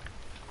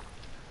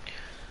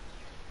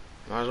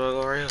 Might as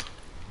well go right here.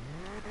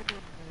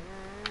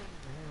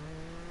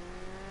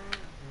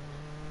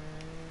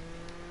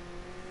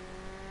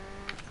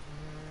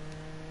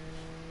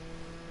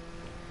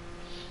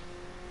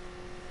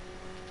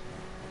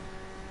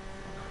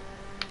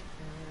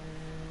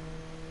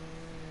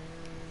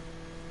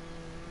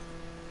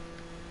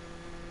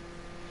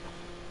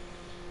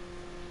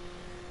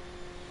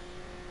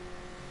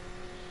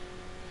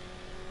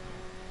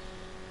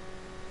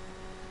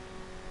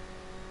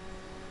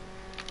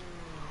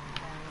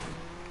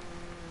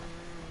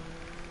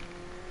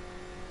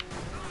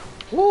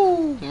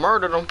 Woo!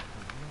 Murdered him.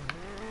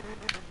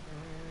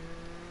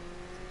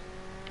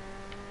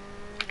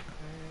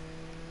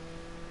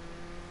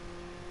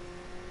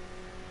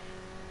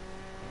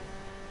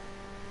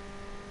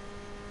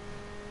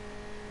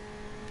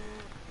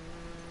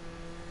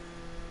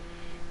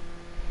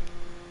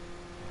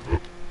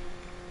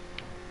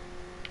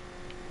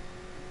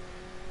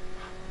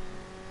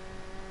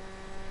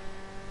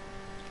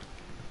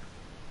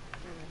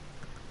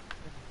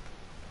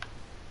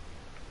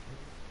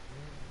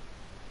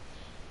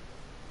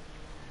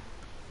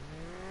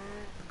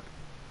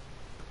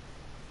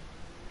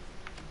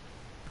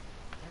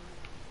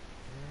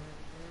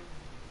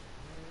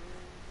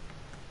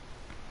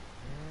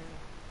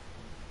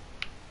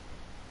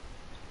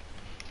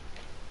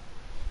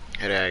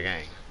 Hit that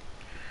gang.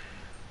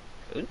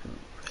 Ooh,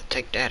 I'll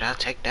take that. I'll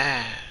take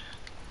that.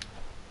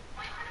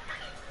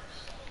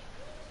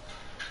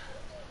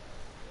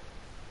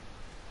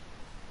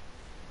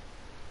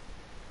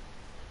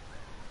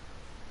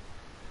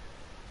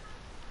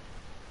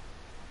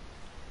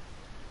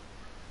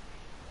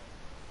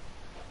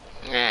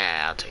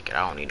 Yeah, I'll take it.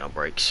 I don't need no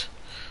brakes.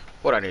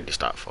 What I need to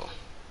stop for?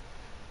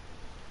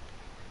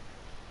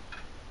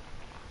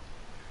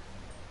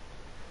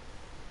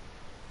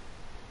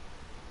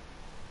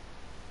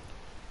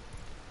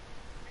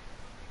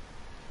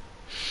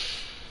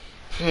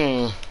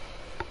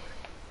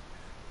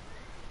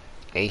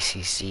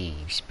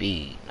 ACC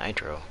speed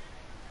nitro.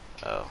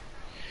 Oh,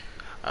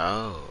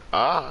 Oh,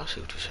 I see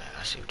what you're saying.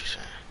 I see what you're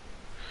saying.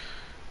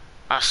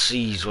 I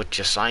sees what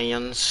you're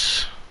saying.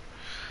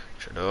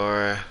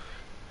 Chidori.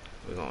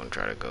 We're gonna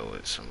try to go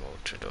with some more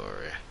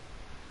Chidori.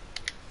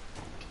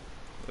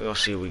 We're gonna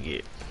see what we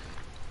get.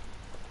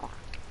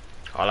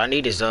 All I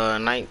need is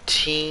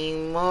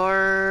 19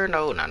 more.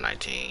 No, not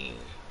 19.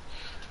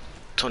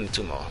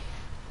 22 more.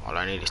 All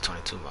I need is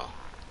 22 more.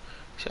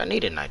 See, I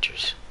needed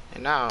nitrous.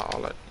 And now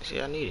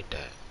I needed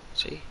that.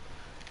 See?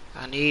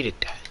 I needed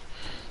that.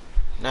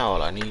 Now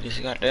all I need is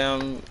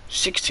goddamn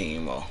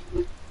 16 more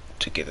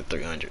to get the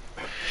 300.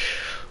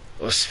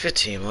 Well, it's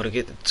 15 more to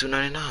get the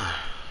 299.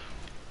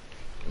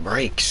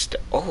 Brakes.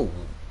 Oh,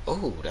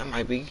 that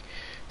might be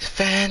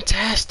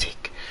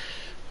fantastic.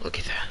 Look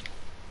at that.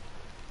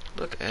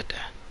 Look at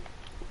that.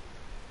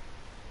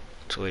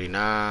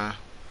 289.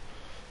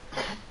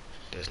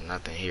 There's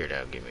nothing here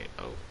that'll give me.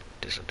 Oh,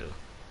 this'll do.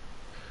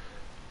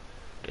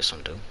 This'll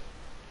do.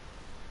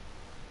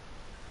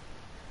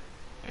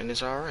 And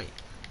it's alright.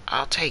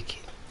 I'll take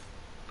it.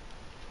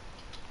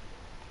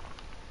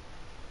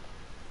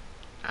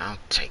 I'll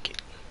take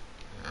it.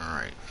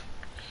 Alright.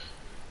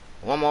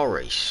 One more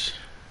race.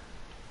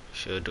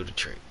 Should do the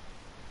trick.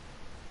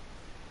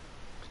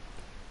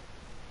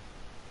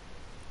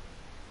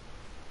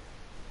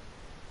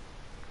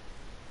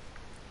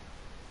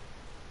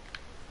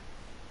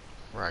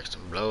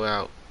 Braxton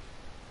blowout.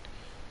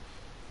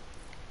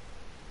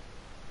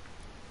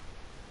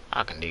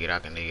 I can dig it, I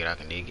can dig it, I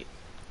can dig it.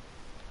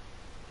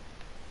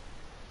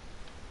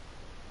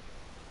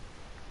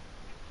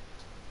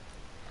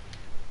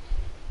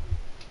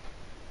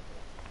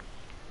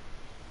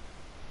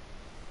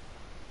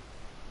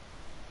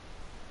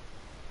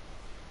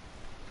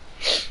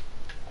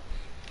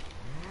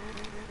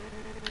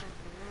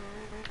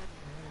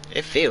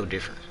 It feel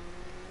different.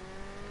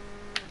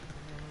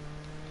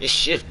 It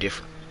shift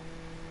different.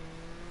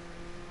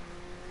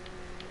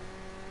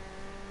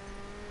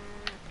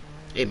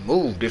 It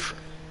move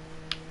different.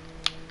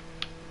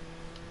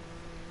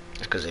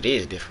 That's cause it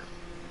is different.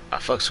 I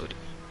fucks with it.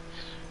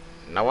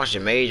 Now watch the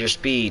major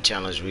speed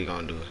challenge we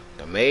gonna do.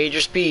 The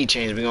major speed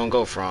change we gonna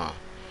go from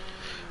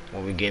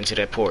when we get into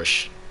that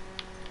Porsche.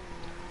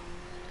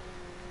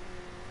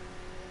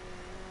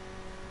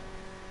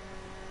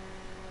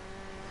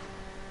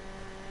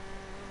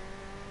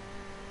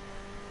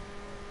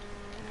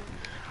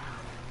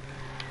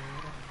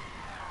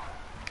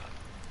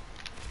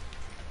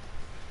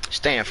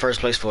 Stay in first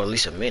place for at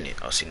least a minute.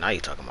 Oh, see, now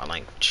you're talking my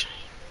language.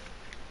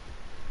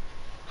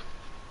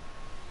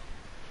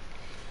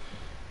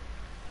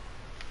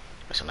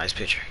 That's a nice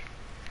picture.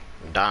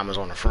 Diamonds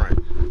on the front.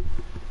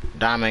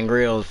 Diamond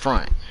grill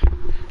front.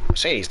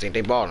 Mercedes think they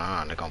ballin',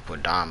 huh? They gonna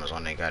put diamonds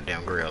on their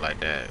goddamn grill like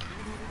that.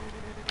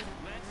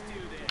 Let's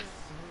do this.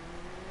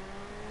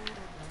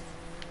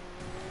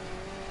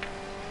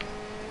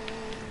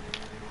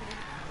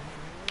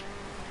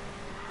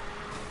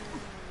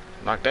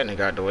 Knock that nigga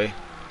out the way.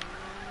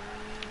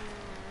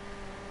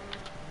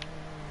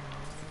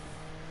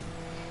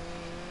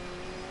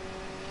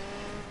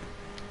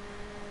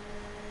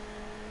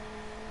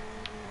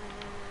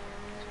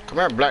 Come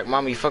here, black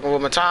mama. You fucking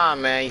with my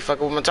time, man. You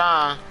fucking with my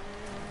time.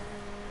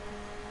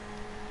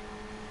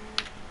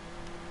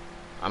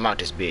 I'm out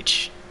this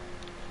bitch.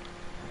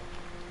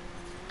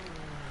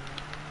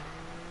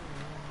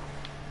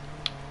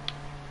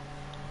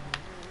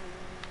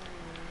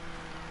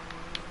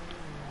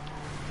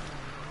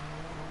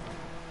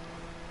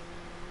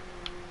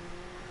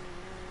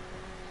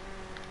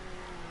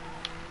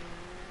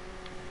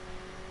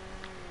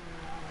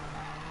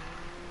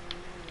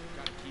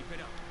 Gotta keep it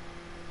up.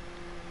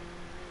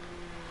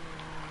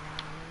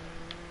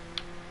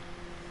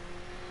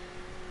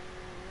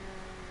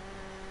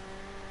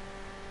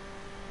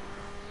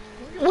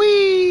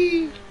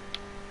 Wee!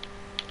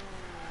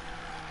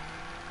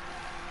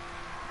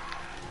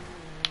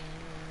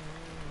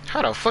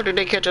 How the fuck did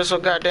they catch us so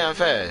goddamn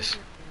fast?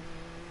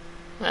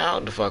 Man,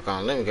 hold the fuck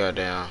on. Let me go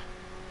down.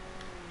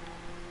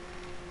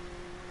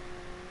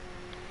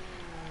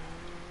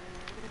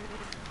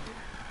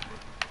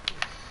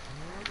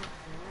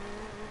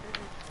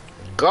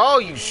 Go,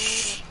 you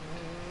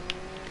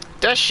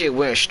that shit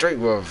went straight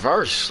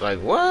reverse. Like,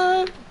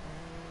 what?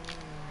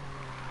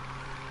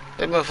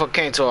 That motherfucker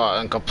came to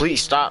a complete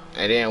stop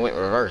and then went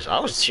reverse. I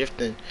was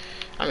shifting.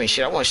 I mean,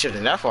 shit, I wasn't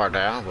shifting that far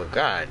down, but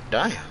god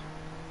damn.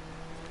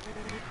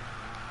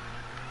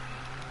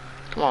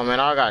 Come on, man.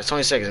 All I got is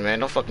 20 seconds, man.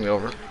 Don't fuck me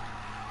over.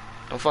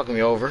 Don't fuck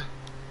me over.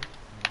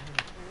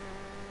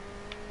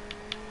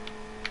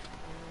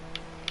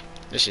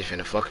 This shit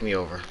finna fuck me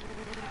over.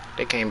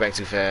 They came back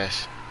too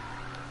fast.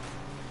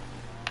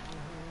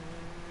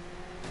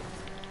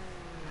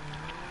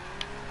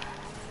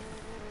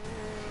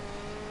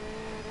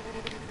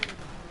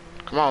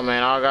 Come on,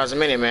 man. All I got is a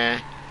minute,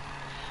 man.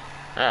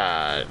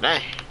 Ah,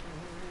 dang.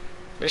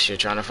 This shit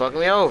trying to fuck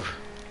me over.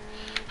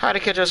 How'd they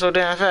catch us so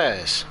damn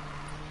fast?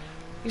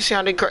 You see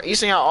how you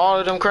see how all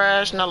of them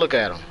crashed? Now look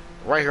at them.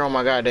 Right here on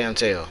my goddamn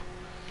tail.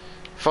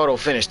 Photo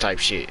finish type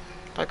shit.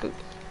 Like, look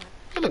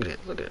at it.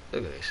 Look at it.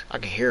 Look at this. I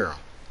can hear them.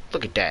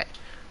 Look at that.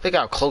 Look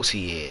how close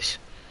he is.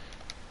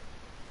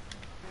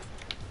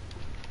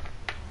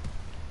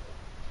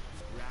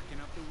 Racking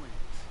up the wins.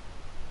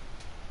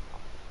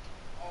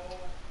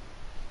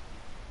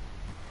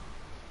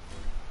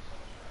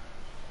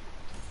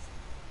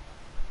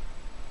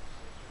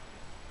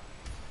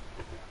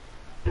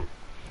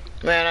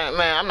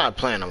 Man, I'm not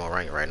playing no more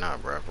rank right now,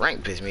 bro.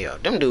 Rank piss me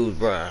off. Them dudes,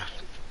 bro.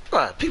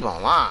 People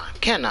online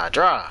cannot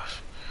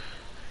drive.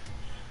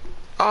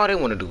 All they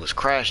want to do is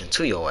crash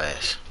into your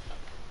ass.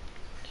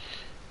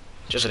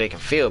 Just so they can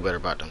feel better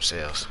about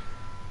themselves.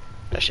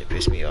 That shit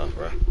piss me off,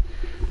 bro.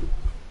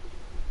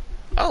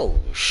 Oh,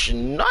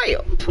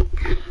 snap.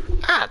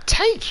 I'll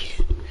take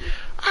it.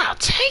 I'll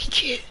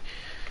take it.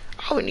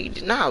 All we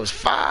need now is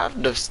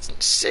 5 to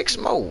 6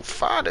 more.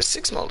 5 to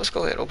 6 more. Let's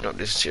go ahead and open up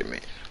this shit, man.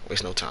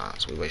 Waste no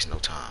times. We waste no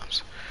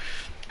times.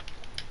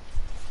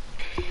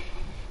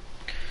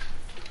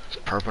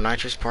 Purple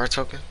nitrous part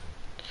token.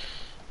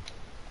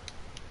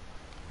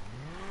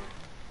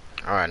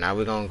 Alright, now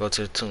we're gonna go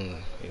to the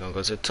tune. We're gonna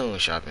go to the tune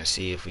shop and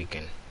see if we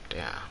can.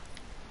 Damn.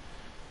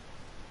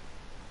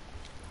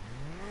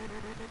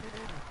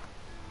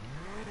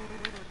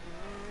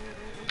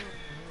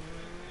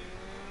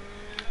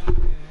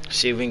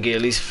 See if we can get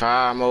at least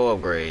 5 more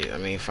upgrades. I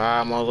mean,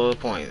 5 more little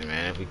points,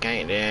 man. If we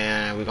can't,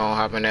 then we're gonna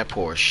hop in that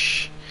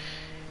Porsche.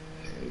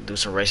 Do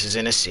some races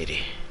in the city.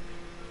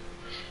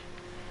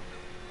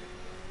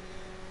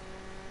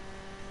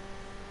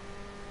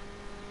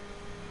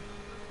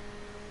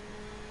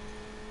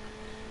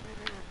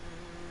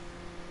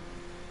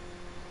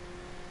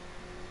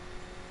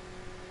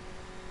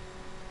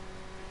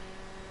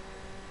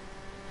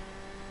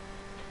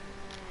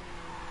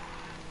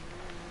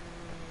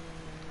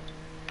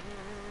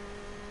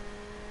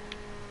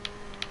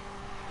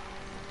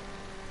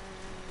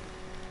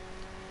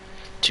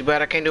 Too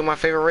bad I can't do my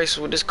favorite races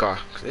with this car.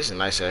 Cause this is a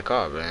nice ass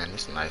car, man.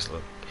 This is a nice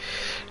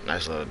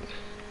little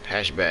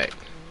hatchback.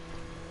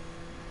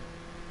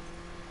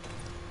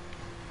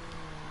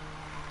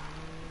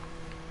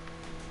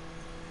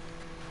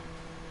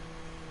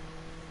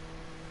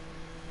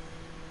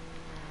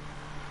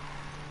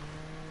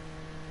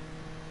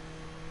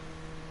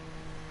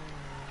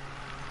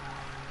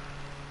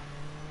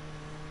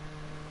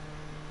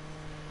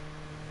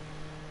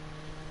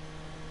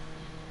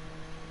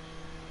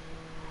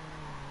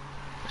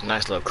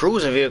 Nice little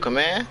cruising vehicle,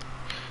 man.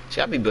 See,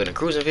 I be building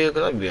cruising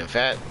vehicles. I be being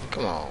fat.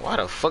 Come on, why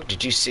the fuck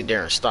did you sit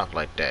there and stop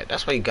like that?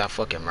 That's why you got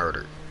fucking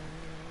murdered.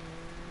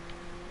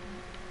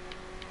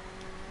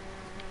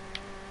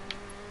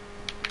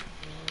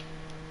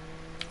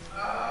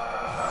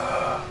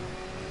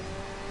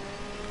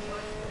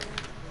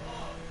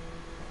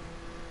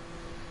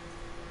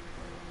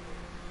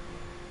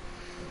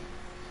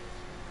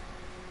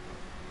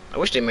 I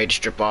wish they made the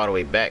strip all the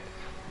way back.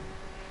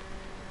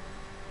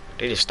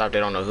 They just stopped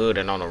it on the hood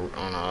and on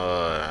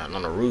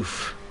the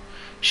roof.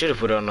 Should have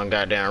put it on the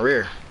goddamn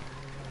rear.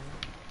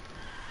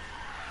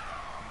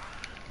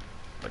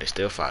 But it's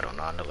still fight on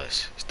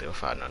nonetheless. It's still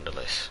fight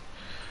nonetheless.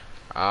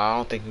 I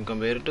don't think we're gonna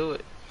be able to do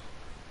it.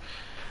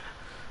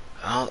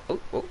 Oh,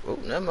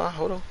 never mind.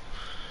 Hold on.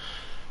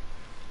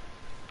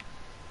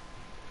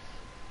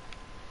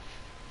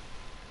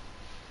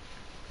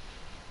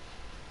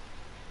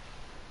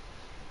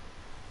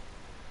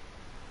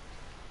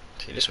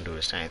 See, this one do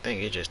the same thing.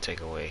 It just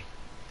take away.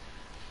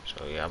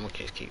 So yeah, I'm gonna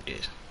just keep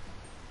this.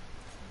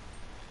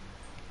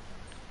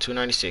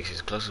 296 is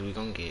as close as we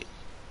gonna get.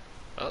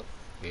 Oh,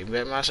 give me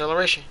back my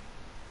acceleration.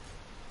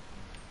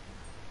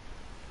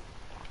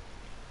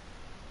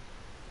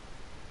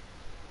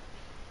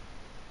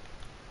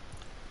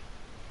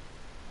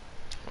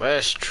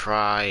 Let's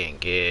try and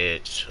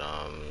get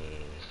some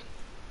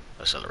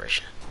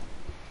acceleration.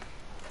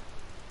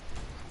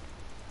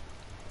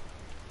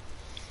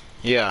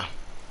 Yeah,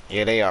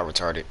 they are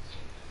retarded.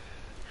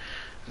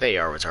 They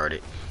are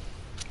retarded.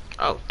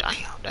 Oh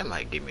damn, that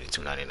might give me the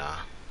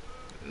 299.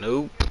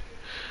 Nope.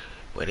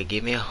 But it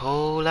give me a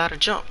whole lot of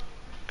jump,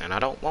 and I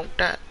don't want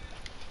that.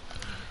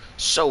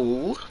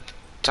 So,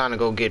 time to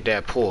go get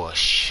that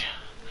Porsche.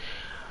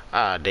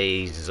 Our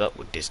days is up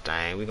with this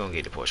thing. We're gonna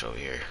get the Porsche over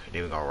here.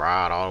 Then we're gonna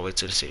ride all the way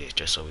to the city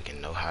just so we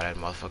can know how that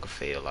motherfucker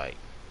feel like.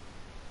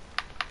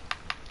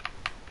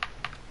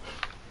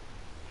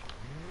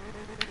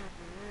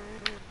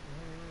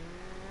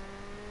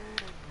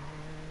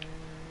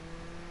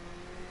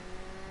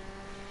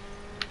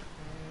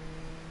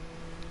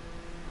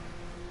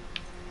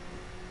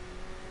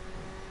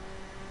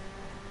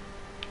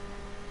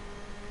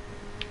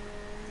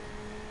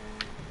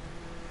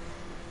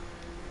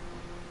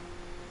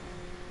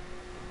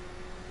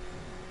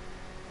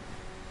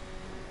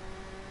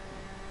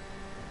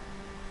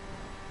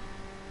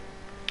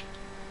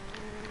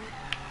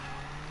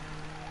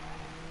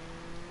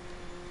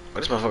 But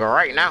this motherfucker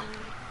right now.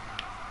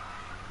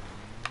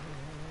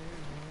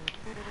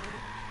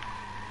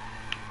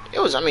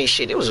 I mean,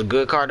 shit, it was a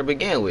good car to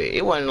begin with.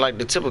 It wasn't like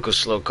the typical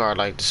slow car,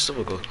 like the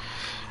typical,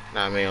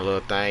 I mean, a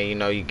little thing, you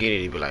know, you get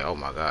it, you be like, oh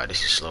my god,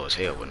 this is slow as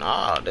hell. But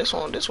nah, this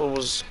one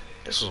was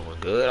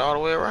good all the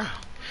way around.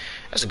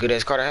 That's a good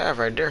ass car to have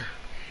right there.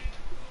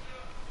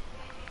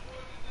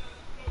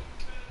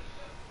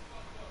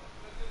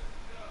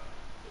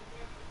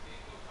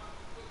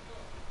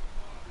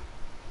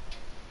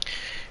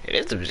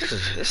 this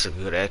is a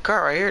good ass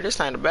car right here. This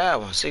ain't a bad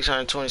one.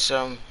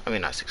 627. I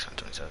mean not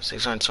 627.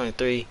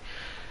 623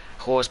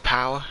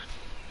 horsepower.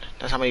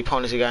 That's how many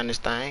points he got in this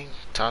thing.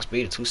 Top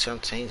speed of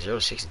 217, 0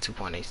 to 60,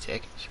 2.8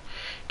 seconds.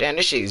 Damn,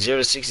 this shit 0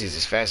 to 60 is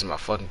as fast as my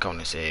fucking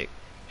Koenigsegg.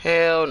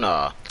 Hell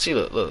nah. See,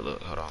 look,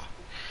 hold on.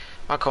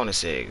 My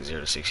Koenigsegg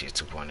 0 to 60 is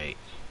 2.8.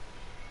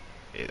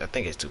 I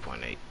think it's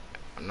 2.8.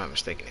 I'm not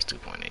mistaken, it's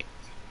 2.8.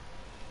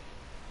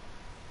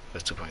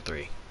 It's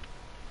 2.3.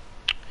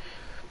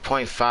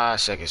 0.5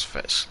 seconds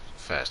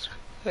faster.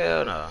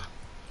 Hell no.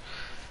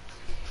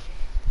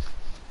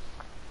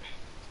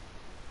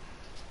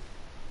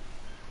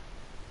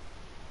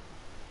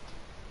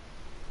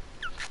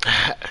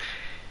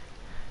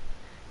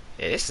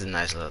 Yeah, this is a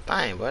nice little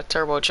thing, but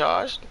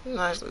turbocharged,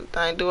 nice little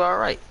thing, do all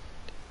right.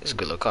 It's a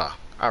good little car.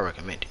 I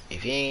recommend it.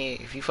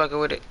 If you fucking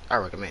with it, I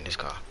recommend this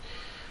car.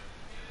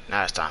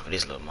 Now it's time for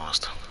this little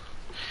monster.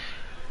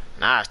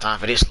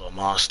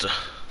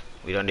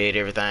 We done did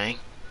everything.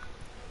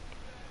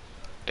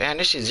 Damn,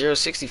 this shit 0 to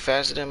 60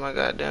 faster than my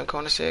goddamn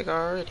Koenigsegg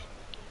already.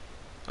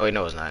 Oh wait,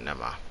 no it's not. Never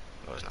mind.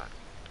 No it's not.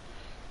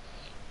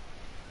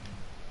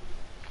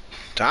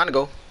 Time to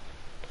go.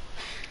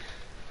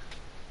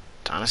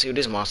 Time to see what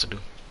this monster do.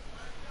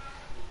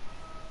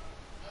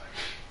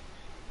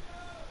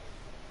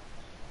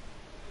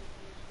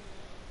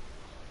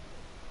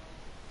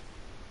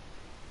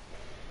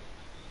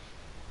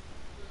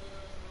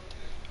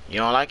 You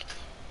don't like it?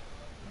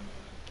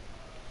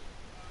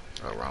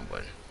 Oh, wrong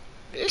button.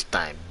 This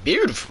thing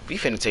beautiful. We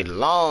finna take a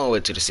long way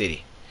to the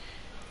city.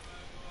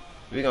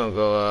 We gonna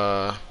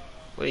go,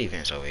 what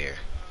event's over here?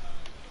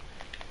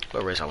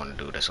 What race I wanna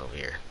do that's over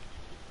here?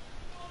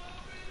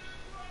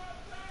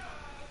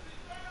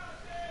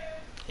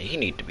 Yeah, he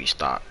need to be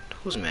stopped.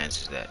 Whose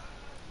man's is that?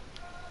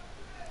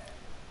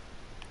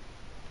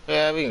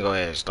 Yeah, we can go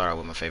ahead and start out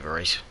with my favorite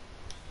race.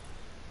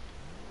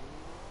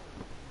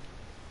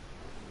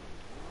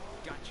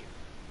 Gotcha.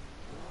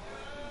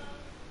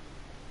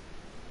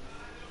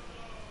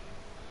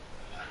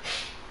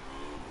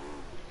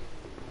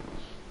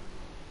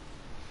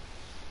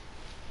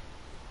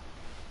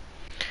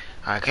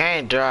 I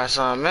can't drive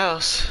something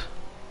else.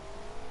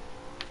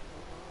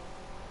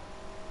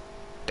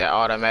 That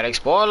automatic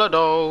spoiler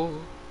though.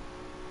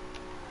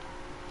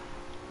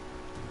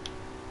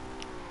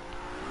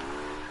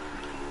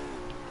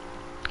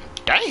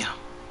 Damn.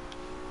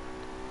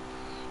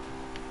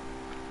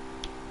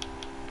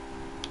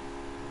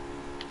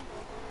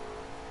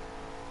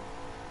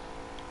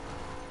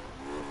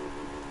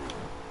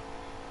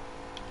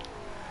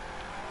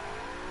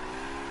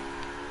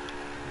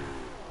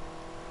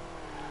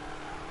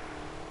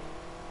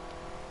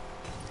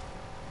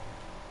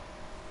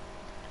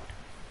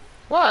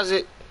 Why is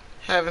it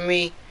having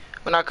me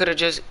when I could have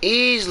just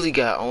easily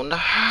got on the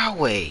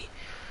highway?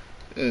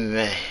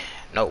 Man,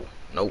 no.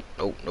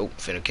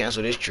 Finna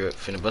cancel this trip.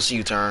 Finna bust a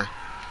U-turn.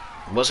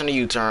 Busting a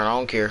U-turn, I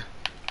don't care.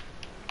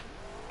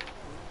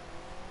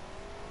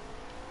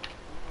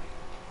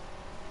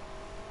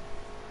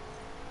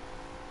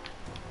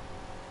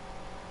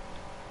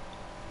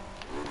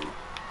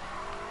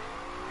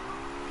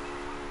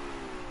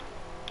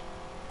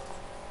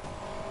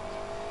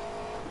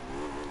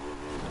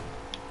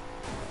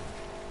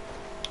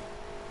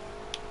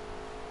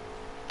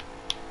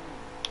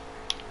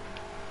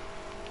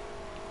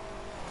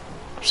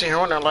 I'm sitting here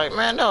wondering like,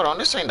 man, hold on,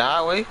 this ain't the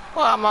highway.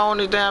 Why am I on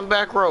this damn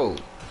back road?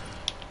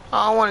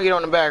 I don't want to get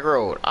on the back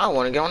road. I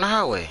want to get on the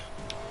highway.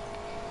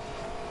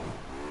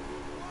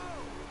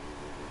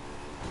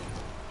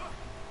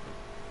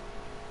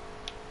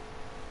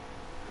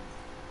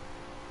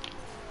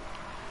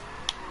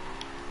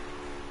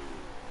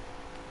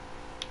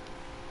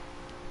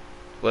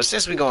 Well,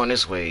 since we going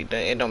this way,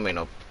 it don't make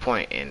no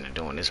point in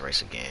doing this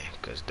race again,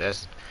 cause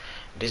this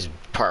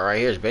part right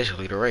here is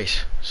basically the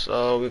race.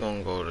 So we're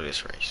gonna go to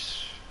this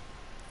race.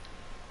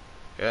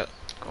 Yep,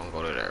 gonna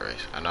go to that race.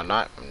 And I'm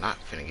not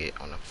finna get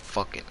on the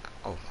fucking.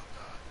 Oh my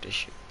god, this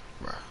shit,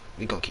 bro.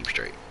 We gonna keep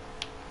straight.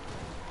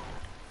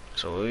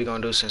 So what we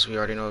gonna do since we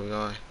already know where we're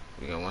going?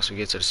 We gonna once we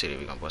get to the city,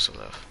 we gonna bust a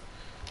left.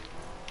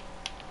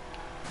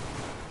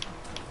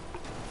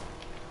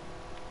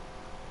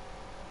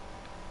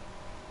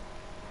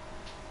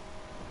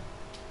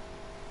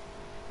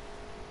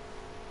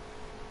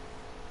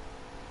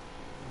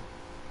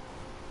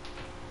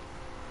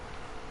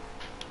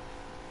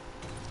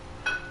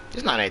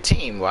 It's not a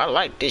team, but I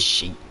like this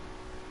sheet.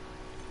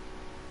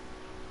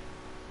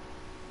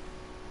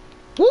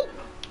 Whoop.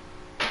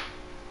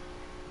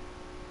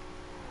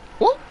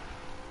 Whoop.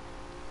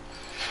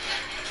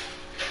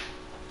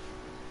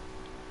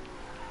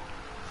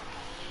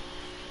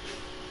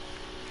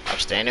 I'm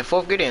staying in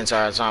fourth gear the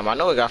entire time. I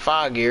know it got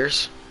 5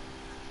 gears.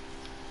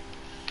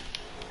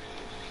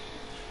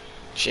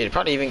 Shit, it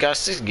probably even got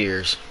 6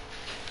 gears.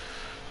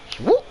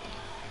 Whoop.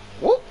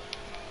 Whoop.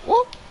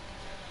 Whoop.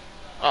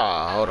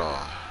 Ah, hold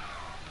on.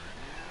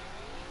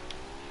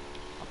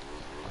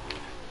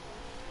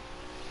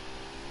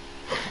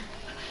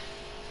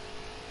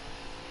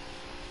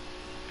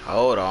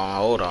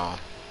 Hold on.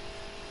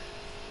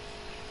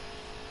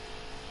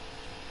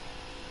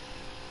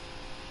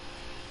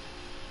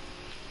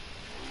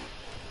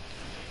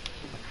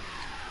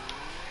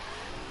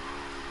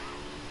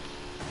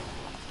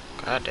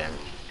 God damn it.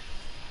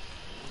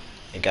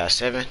 It got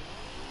 7.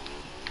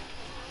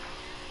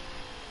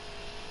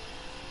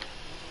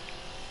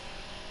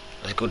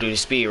 Let's go do the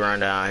speed run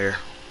down here.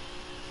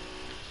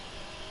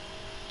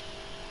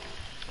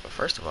 Well,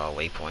 first of all,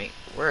 waypoint.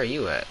 Where are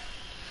you at?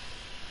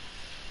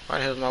 Why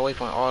the hell is my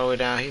waypoint all the way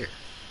down here?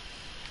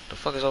 The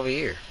fuck is over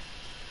here?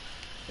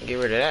 Get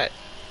rid of that.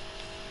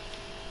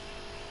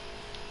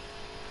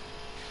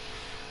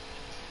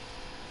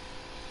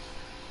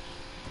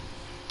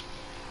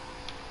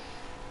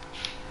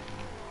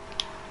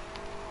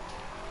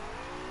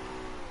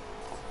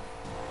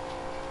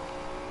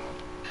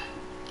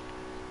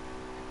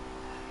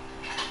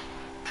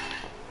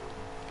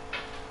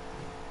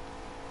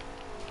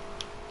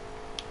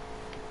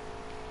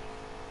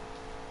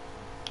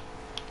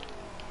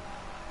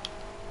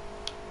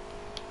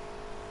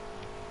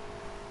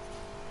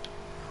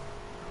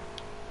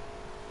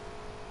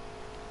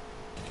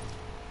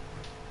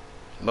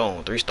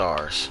 Boom, 3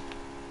 stars.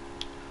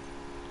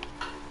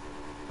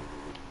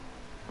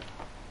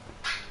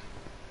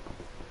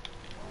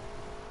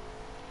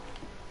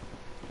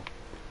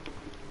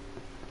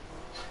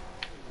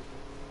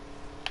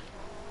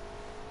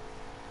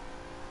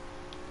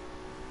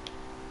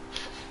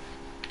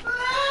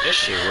 This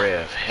shit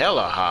rev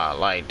hella high.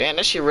 Like, damn,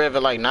 that shit rev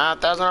at like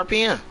 9,000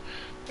 RPM.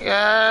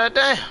 God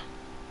damn.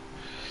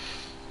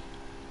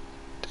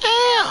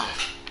 Damn.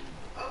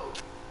 Oh,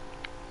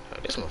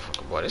 this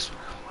motherfucker, boy, this.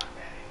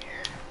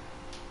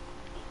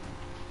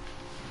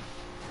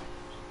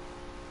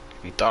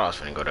 You thought I was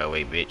finna go that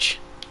way, bitch. It's too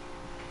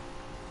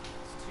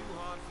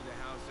hot for the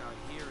house out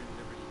here in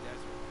Liberty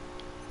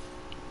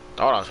Desert.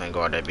 Thought I was finna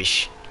go out that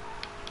bitch.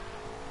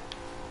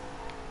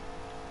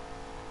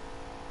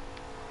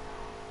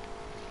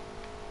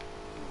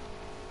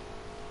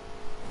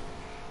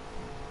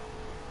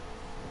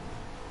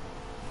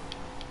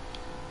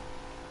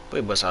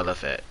 Where bus I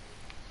left at? I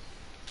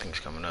think it's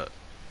coming up.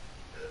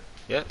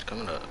 Yep, it's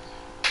coming up.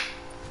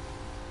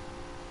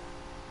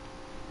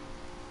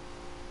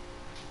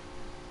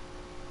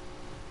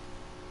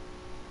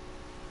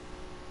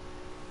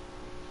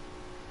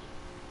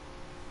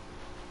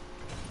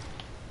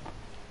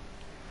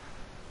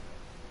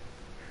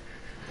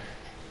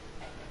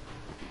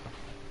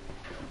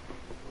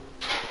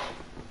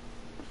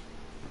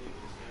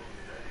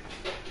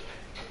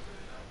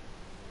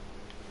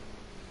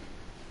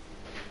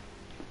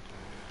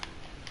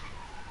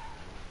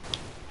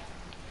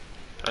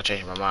 I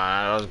changed my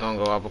mind. I was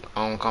gonna go up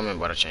homecoming,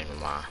 but I changed my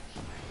mind.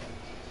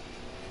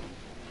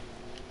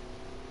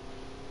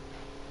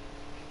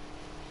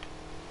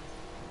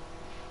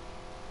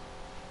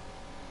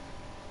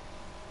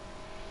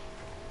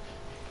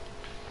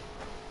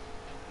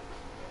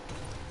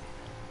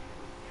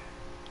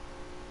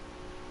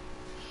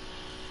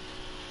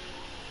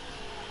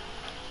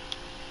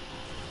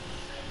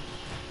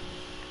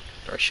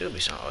 There should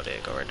be some. Oh, there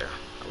you go right there.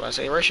 I was about to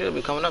say, there should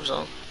be coming up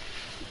soon.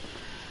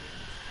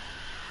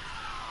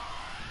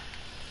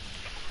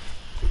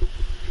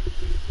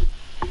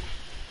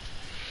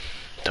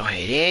 Don't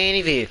hit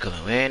any vehicle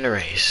and win the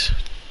race.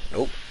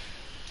 Nope.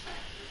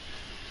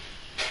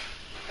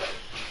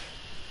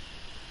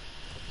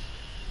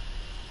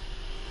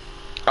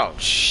 Oh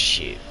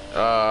shit.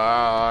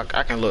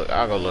 I can look.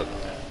 I'll go look.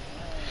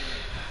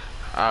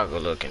 I'll go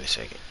look in a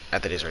second.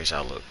 After this race,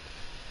 I'll look.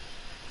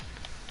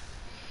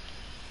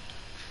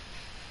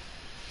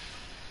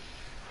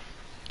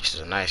 This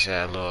is a nice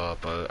little.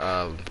 Let's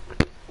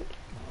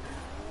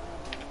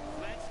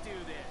do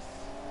this.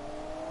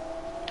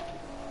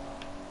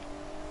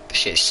 This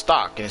shit's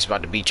stock and it's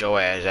about to beat your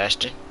ass,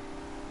 Ashton.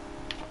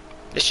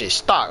 This shit's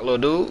stock, little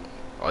dude.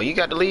 Oh, you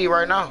got the lead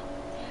right now.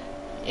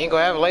 You ain't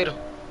gonna have it later.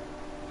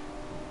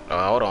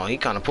 Oh, hold on. He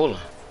kind of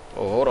pulling.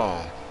 Oh, hold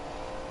on.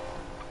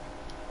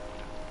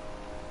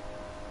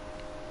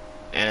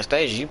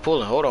 Anastasia, you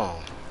pulling. Hold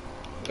on.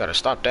 You gotta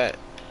stop that.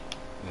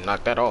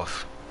 Knock that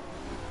off.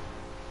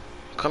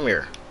 Come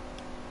here.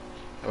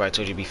 Nobody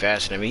told you to be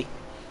faster than me.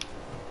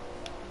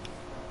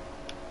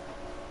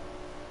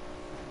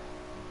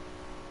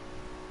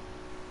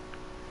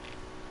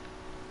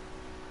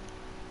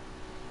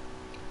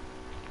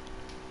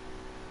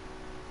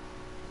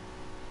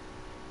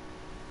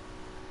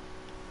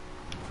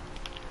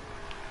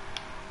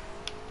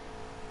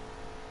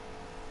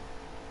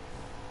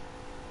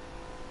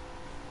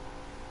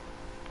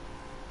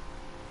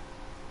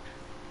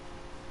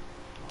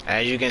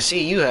 As you can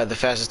see, you have the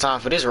fastest time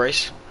for this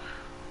race.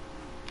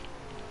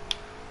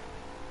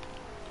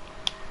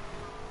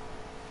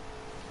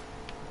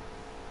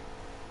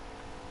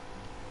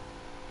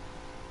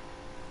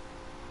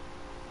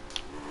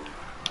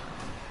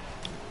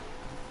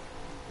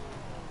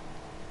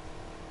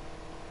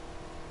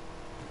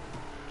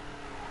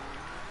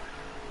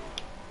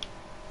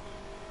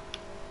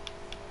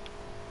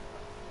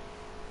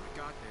 I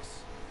got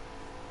this.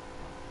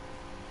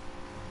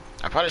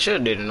 I probably should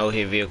have did a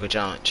no-hit vehicle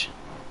challenge.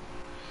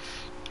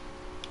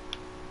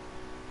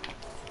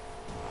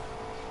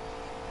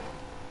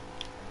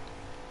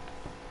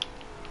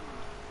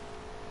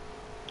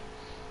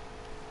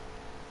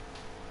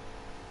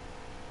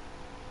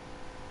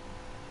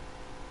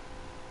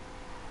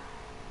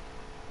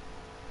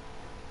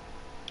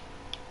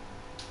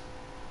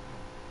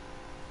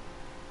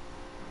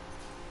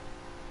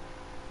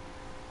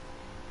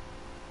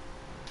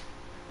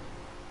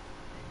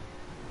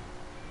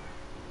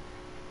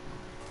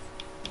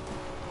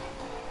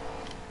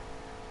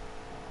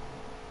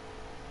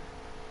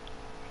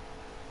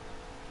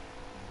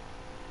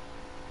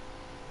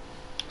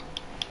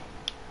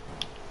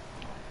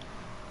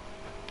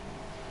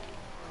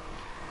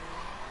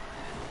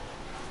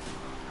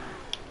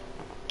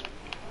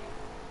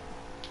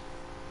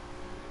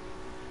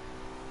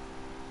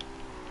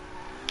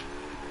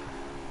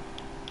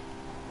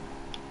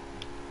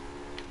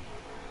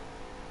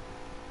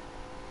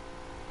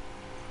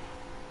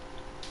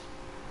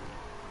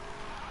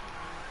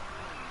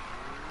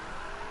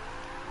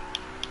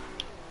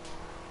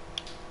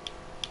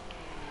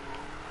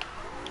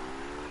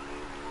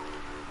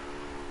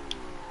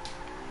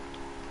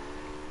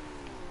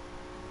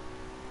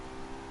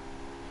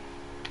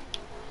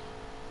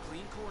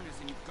 corners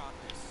and you've got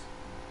this.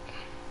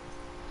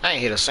 I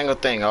ain't hit a single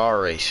thing all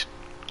race.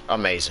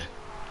 Amazing.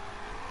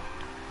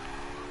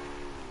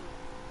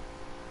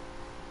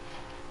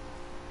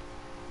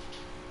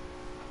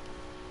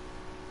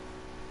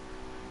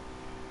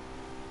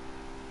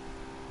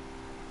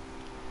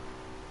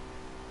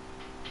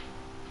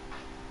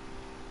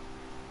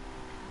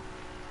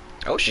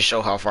 I wish you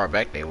show how far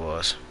back they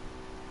was.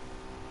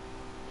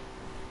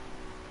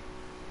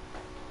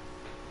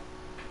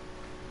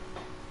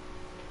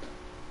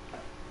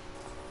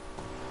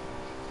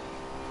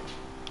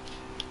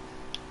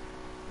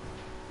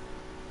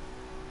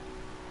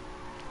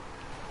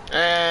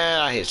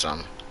 And I hit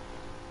something.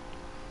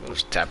 It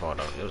was a tap out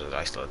though. It was a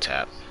nice little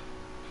tap.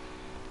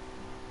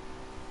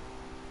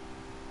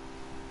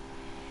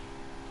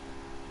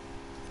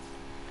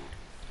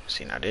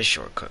 See, now this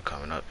shortcut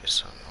coming up is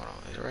something. Hold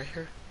on, is it right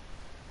here?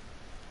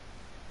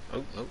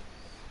 Oh, nope.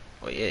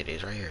 Oh yeah, it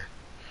is right here.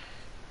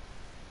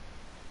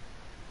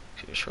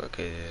 See, the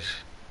shortcut is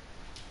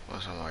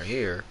once I'm right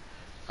here,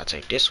 I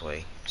take this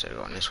way instead of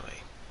going this way.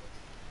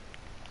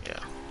 Yeah.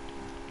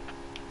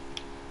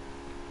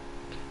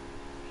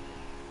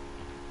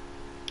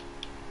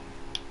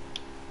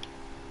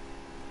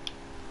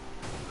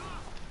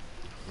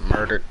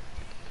 Murdered.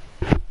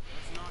 Let's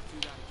not do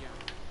that again.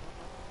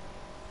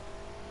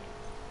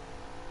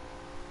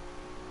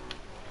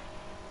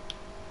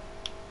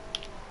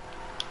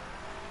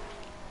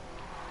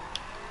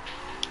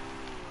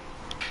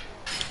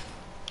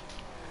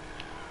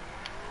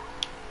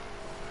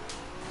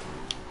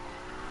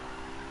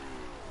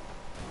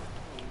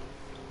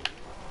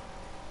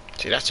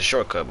 See, that's the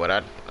shortcut, but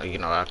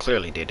I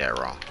clearly did that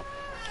wrong.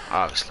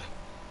 Obviously.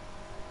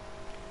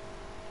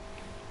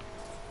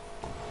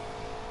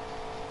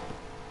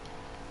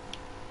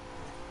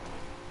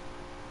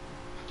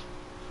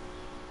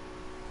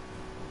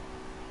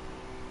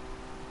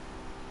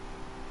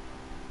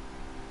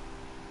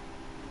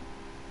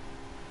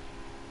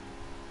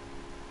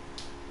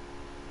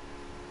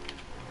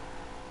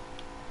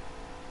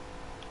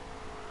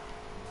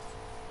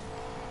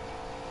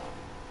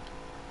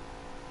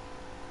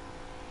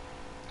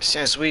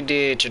 Since we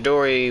did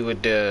Chidori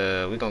with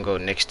the, we're gonna go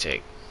next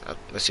tech.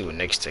 Let's see what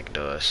next tech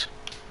does.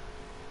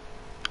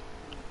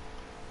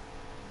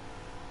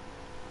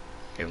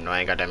 Even though I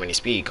ain't got that many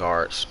speed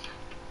cards.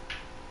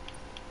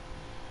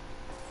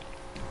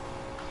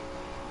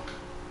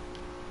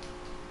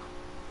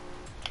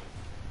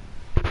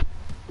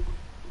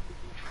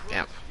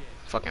 Damn,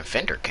 fucking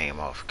fender came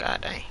off. God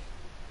dang.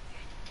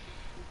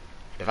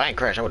 If I ain't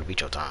crashed, I would've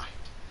beat your time.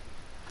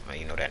 Well,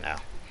 you know that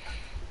now.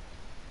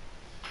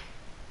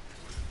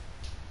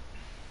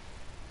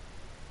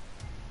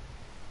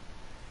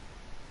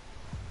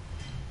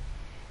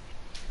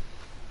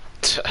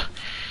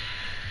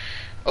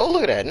 Oh,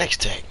 look at that,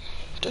 next tech.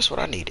 That's what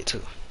I needed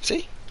too.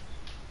 See?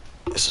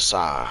 It's a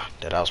sign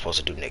that I was supposed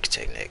to do next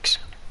tech next.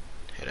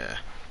 Hit I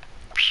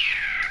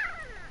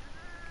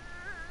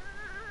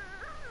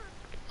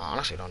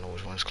honestly don't know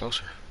which one's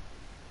closer.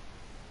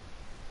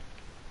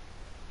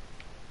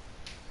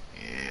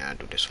 Yeah, I'll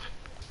do this one.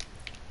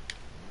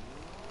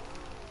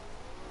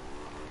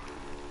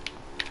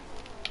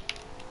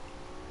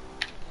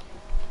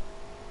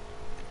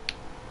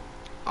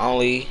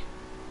 Only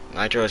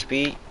nitro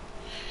speed.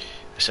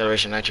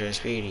 Acceleration, nitro, and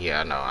speed. Yeah,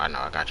 I know.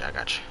 I got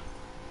you.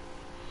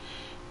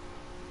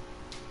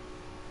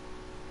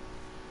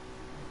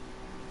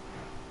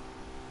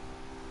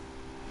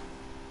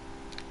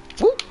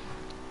 Woo!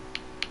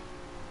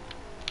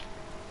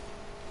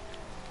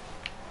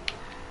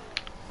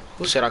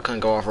 Who said I couldn't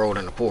go off road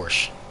in a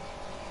Porsche?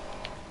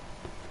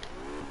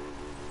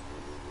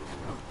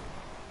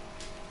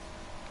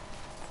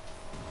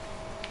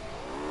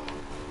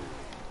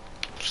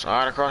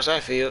 Slide across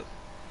that field.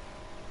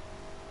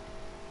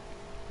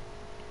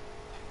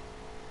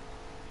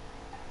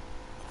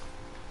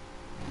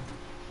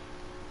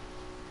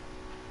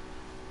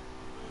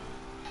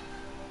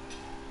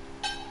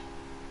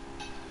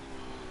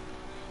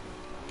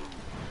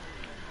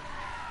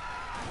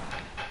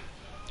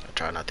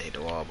 Try not to hit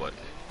the wall, but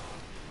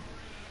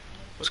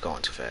was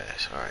going too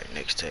fast. Alright,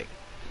 next take.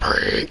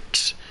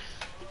 Brakes.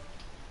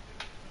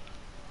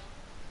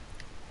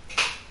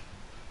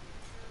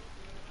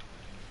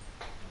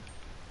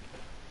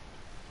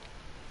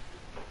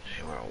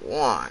 See what I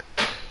want.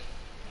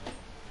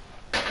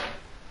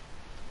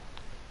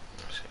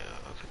 See,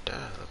 look at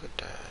that, look at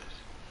that.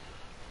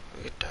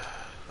 Look at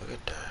that, look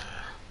at that.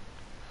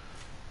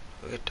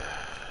 Look at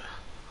that.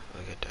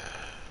 Look at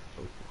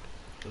that. Ooh,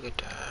 look at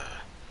that.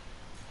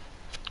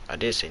 I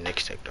did say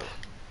next tech though,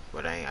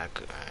 but I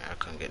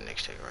couldn't get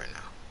next tech right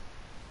now.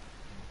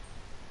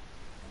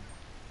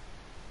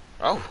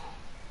 Oh,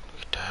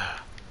 look at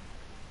that.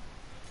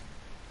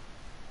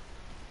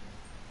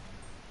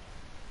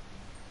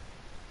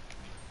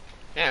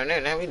 Yeah,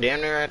 now we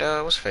damn near at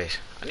what's the face?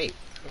 I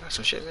got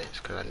some shipments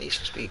because I need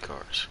some speed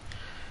cards.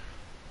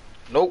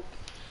 Nope.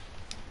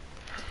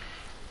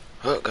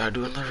 Oh, gotta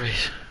do another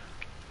race.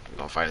 We're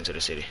gonna fight into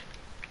the city.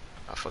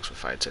 I fucks with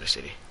fight to the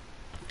city.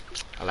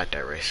 I like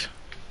that race.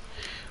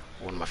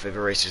 One of my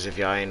favorite races if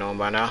y'all ain't known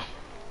by now.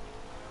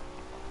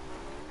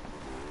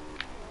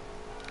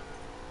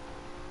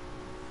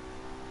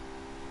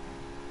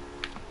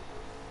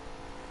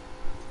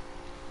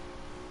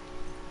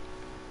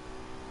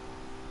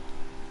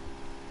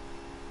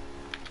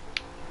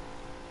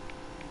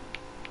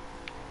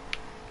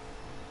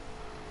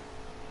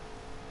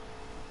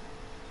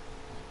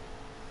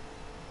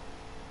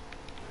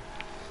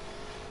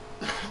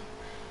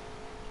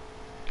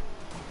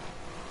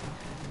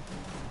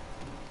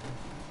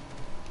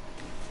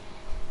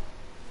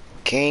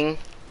 King.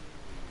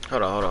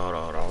 Hold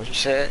on. What you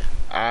said?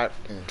 I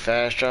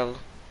fast travel?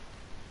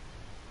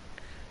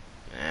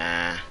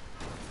 Nah.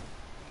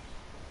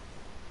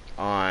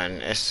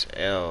 On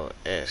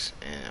SLS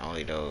and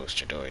only those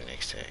Chidori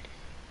next tag.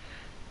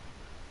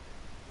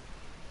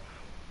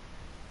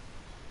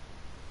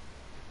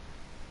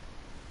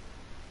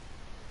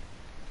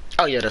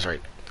 Oh yeah, that's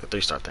right. The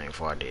 3-star thing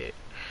before I did.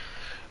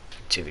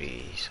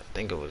 Activities. I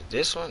think it was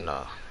this one?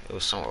 No. It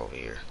was somewhere over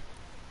here.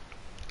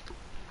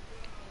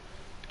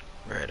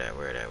 Where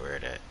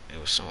that? It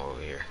was somewhere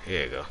over here.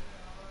 Here you go.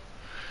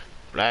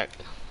 Black.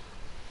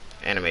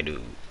 Anime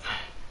dude.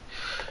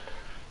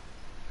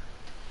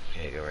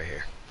 Here you go, right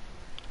here.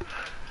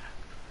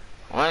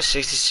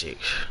 166.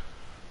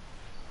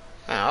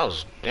 Man, I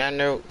was down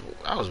there.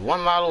 I was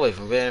 1 mile away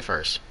from being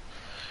first.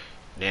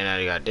 Then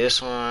I got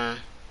this one.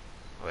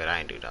 Wait, I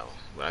ain't do that one.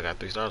 But I got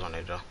 3 stars on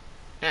it though.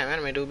 Damn,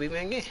 anime dude beat me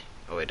again.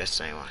 Oh wait, that's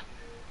the same one.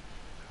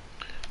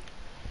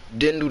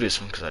 Didn't do this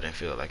one because I didn't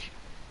feel like it.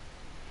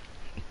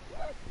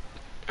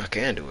 I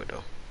can do it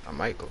though. I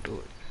might go do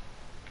it.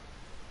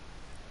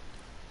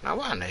 Now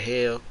why in the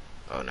hell?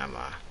 Oh, never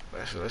mind.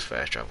 Let's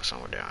fast travel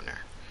somewhere down there.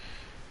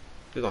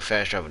 We're gonna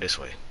fast travel this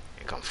way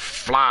and come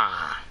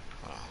flying.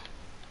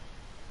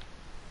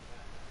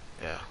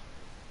 Yeah,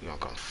 we're gonna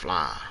come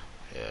flying.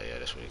 Yeah,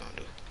 that's what we're gonna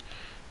do.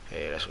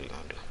 Yeah, that's what we're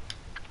gonna do.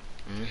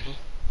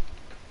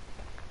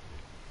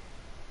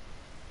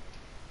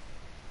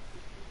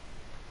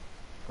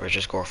 Or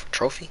just go for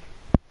trophy.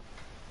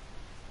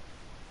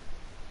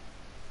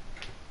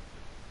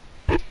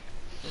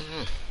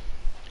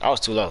 I was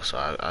too low, so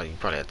you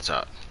probably at the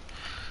top.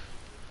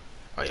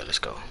 Oh yeah, let's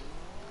go.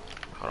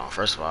 Hold on.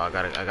 First of all, I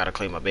gotta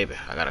clean my baby.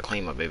 I gotta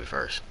clean my baby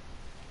first.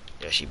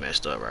 Yeah, she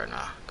messed up right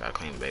now. Gotta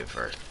clean my baby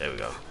first. There we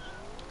go.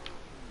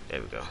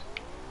 There we go.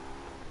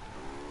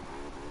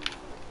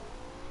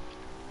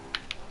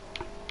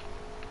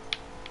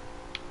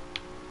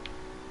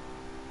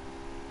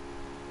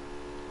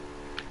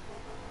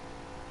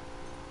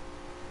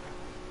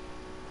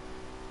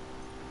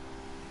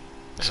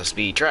 That's a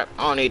speed trap.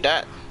 I don't need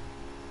that.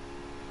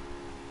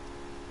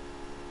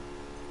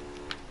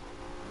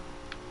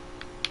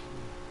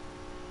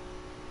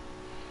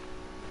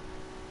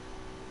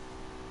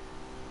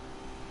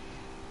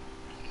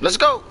 Let's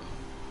go.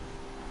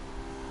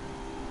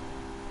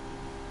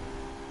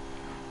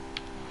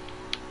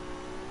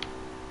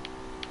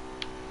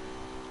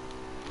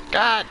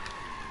 God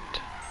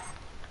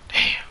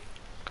damn.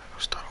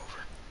 Gotta start over.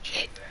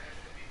 Shit.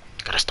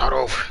 Gotta start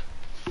over.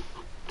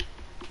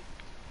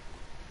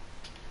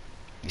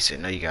 You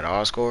said no, you got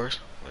all scores?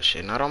 Well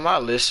shit, not on my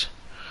list.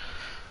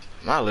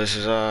 My list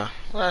is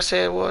what I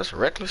said was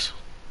reckless.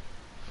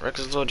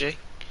 Reckless little J.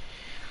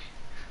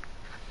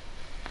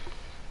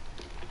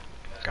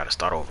 Gotta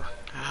start over.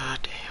 Ah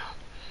damn.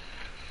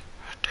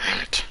 Ah,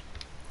 damn it.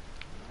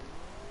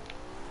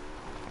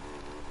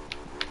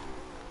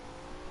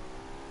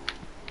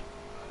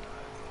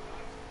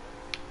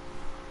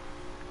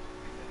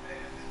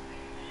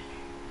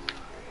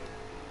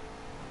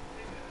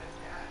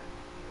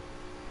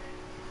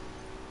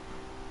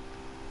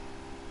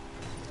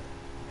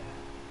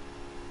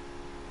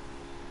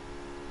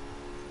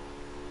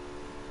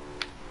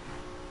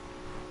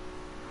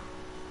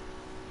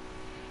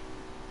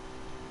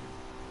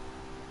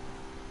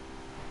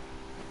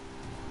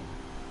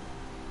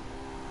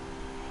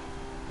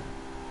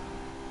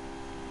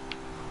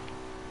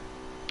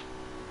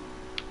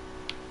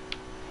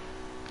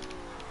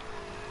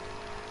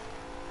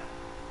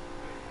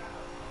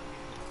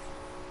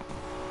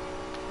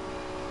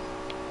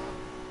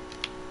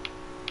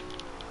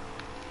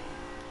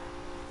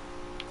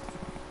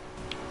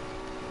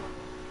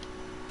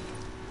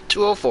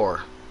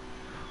 $204.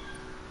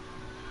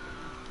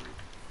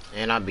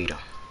 And I beat him.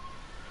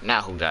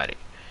 Now who got it?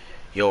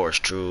 Yours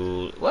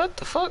true. What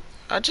the fuck?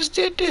 I just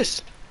did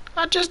this.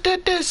 I just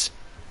did this.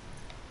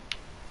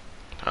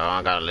 Oh,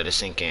 I gotta let it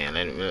sink in.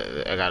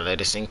 I gotta let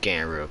it sink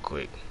in real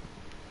quick.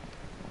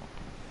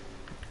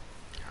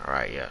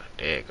 Alright, yeah.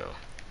 There you go.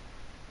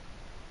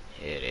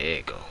 Yeah, there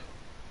you go.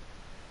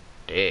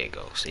 There you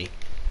go. See?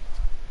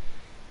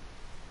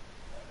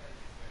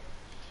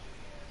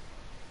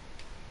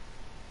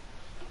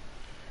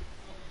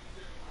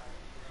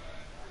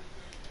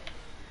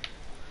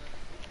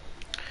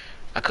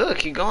 I could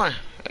keep going.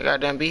 I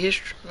goddamn beat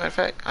history. Matter of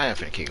fact, I am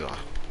finna keep going.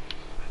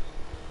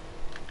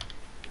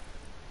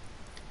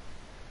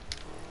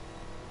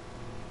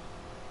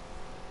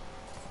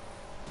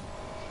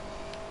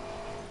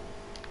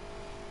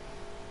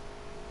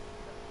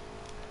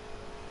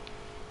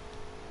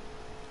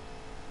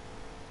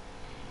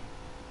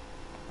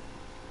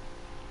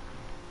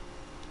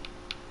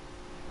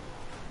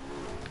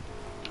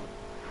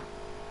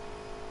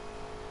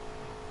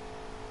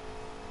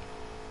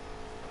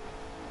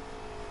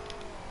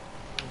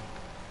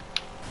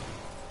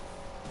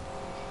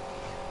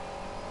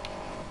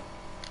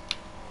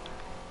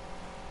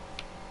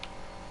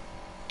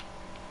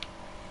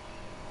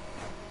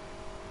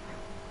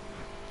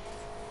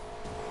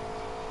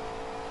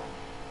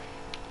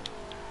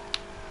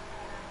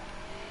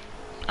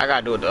 I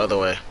gotta do it the other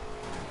way.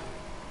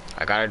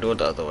 I gotta do it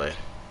the other way.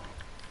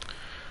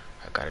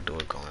 I gotta do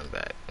it going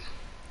back.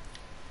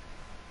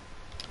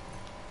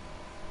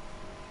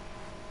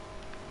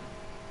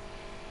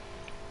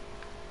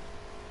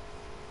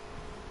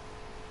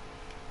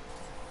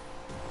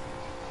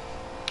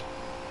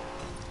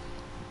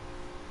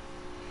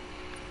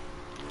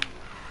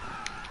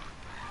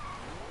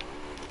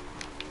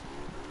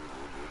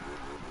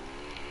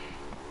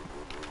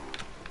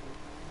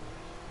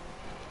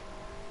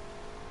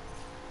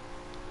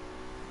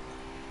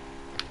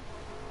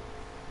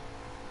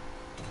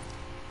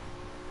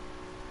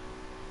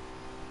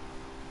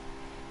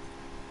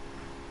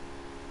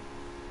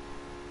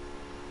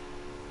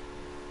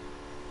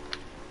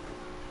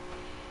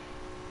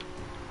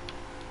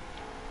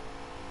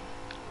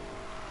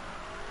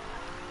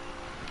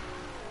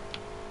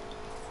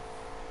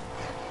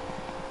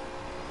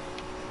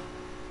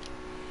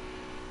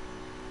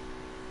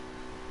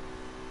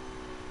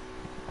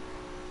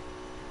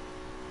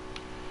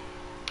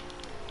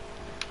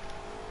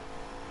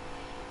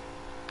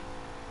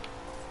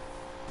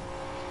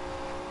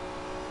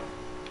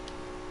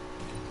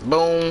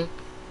 Boom.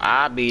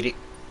 I beat it.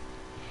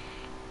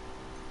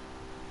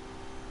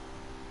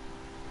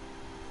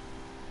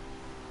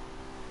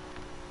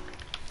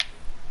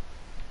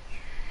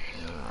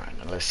 Alright,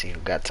 now let's see who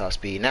got top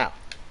speed now.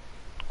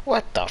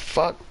 What the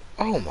fuck?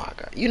 Oh my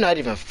god. You're not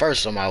even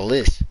first on my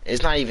list.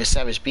 It's not even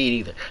 7 speed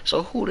either.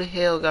 So who the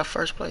hell got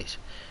first place?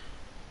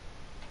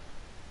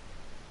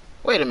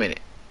 Wait a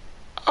minute.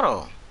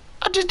 Hold on.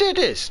 I just did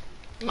this.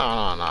 No.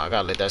 I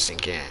gotta let that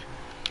sink in.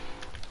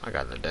 I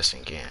gotta let that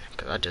sink in.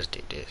 Because I just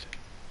did this.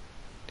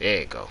 There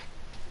you go.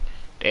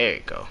 There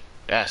you go.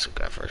 That's who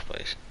got first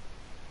place.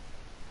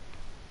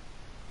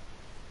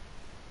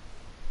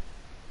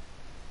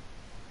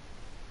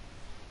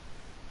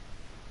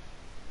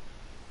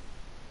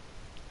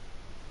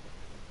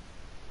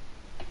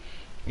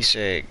 You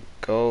said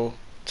go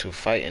to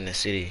fight in the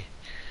city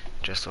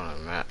just on a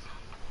map.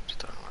 What you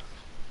talking about?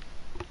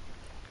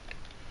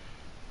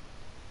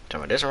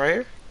 Talking about this one right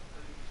here?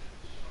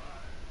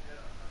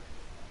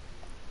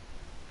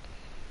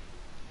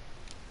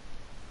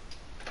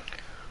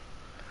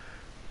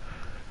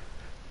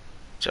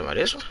 Talking about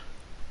this one?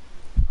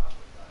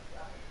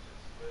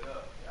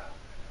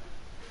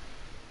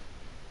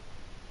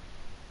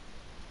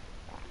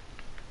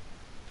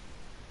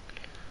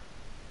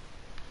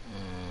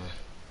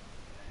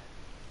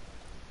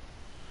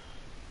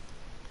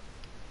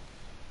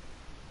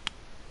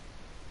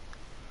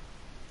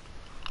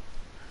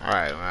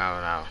 Alright,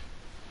 now.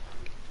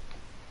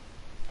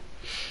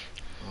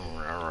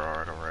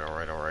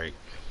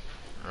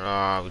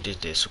 Alright. We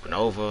just did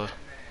Supernova.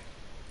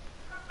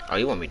 Oh,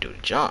 you want me to do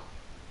the jump?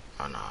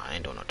 Oh no, I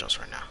ain't doing no jumps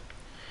right now.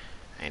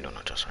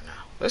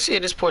 Let's see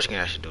if this Porsche can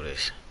actually do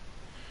this.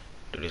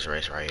 Do this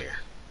race right here.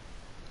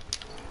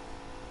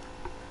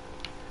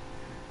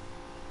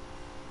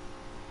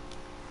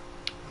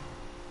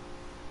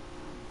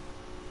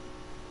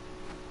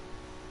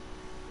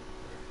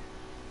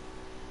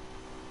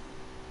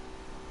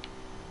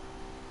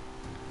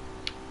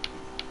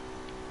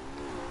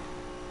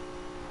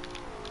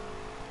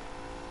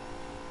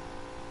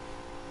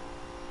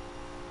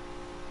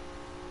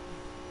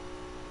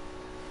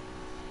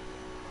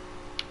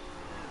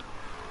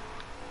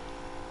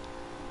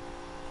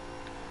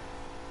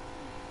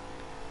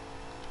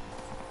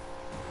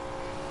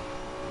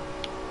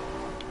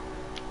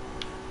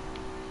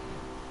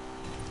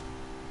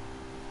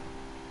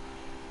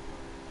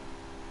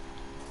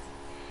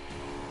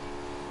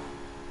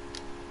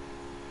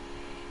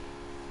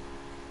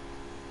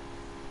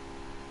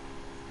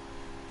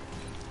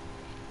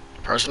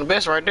 Personal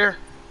best right there.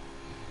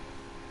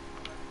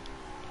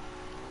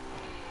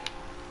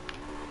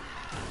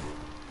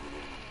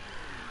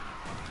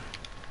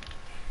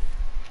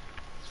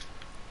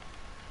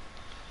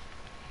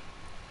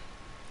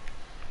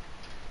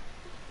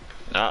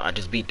 No, I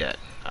just beat that.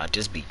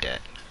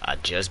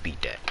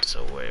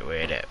 So where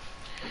it at?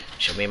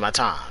 Show me my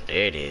time.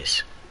 There it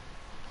is.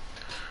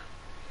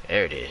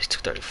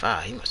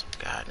 235. He must.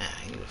 God damn,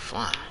 he was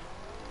flying.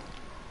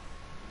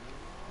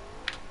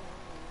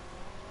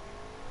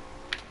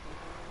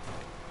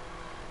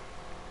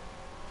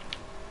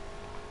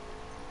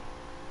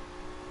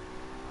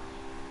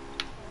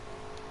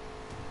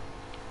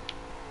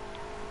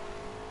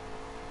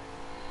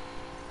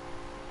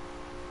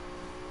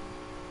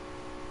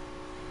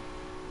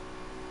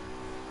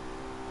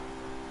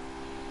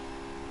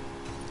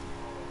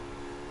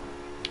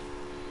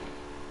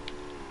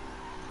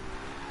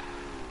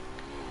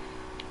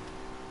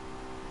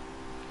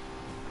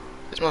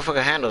 This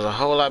motherfucker handles a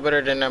whole lot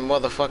better than that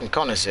motherfucking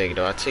Koenigsegg,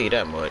 though. I tell you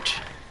that much.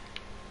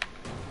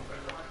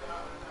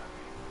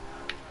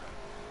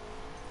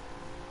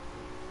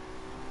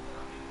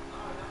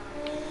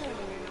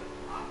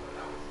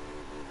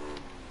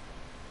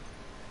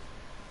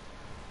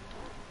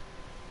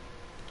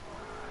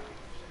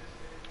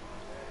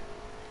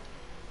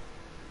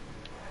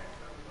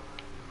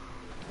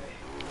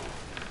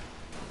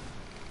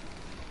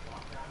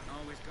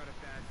 Always got a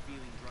bad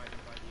feeling driving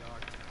by the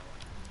Arc Tower.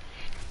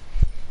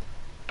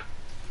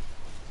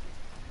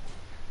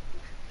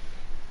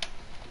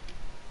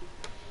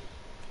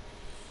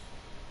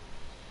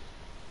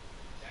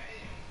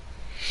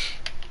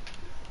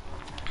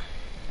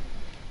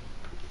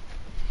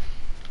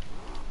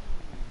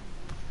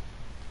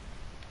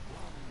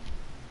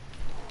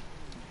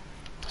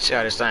 See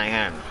how this thing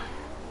handle.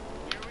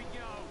 Here we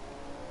go.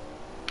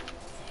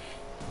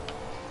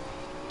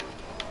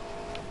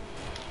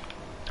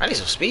 I need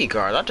some speed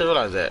cards. I just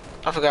realized that.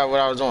 I forgot what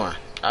I was doing.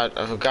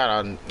 I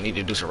forgot I need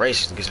to do some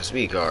races to get some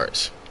speed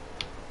cards.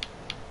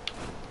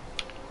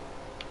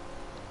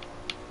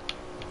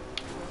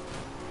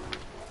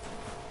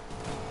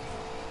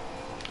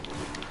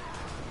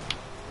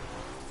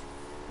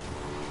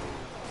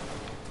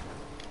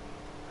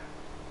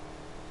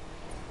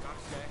 Got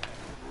set.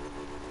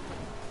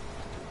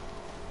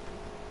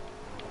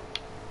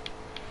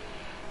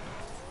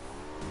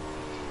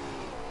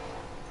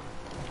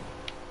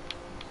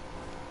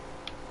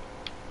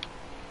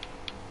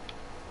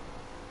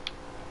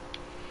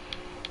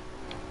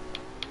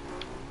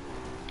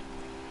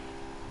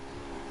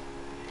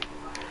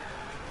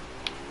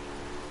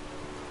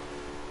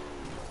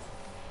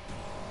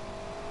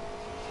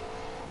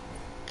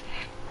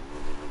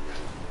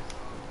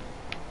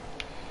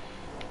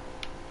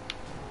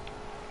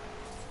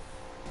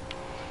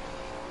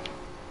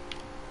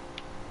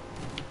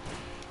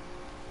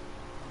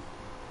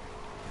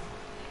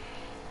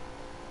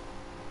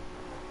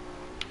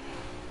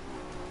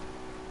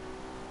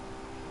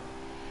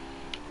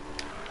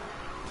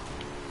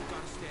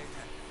 Gotta stay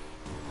ahead.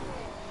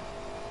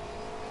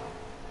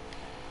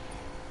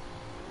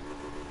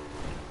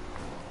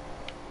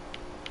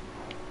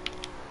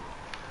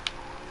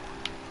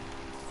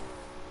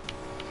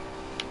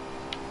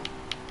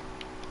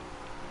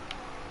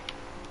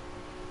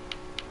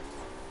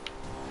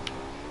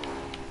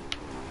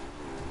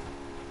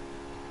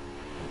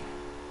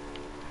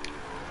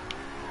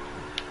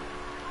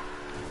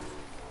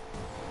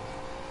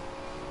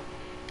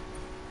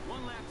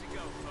 One lap to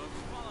go, folks.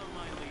 Follow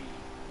my lead.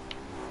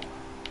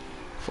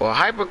 For a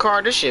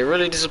hypercar, this shit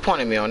really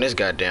disappointed me on this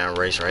goddamn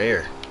race right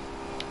here.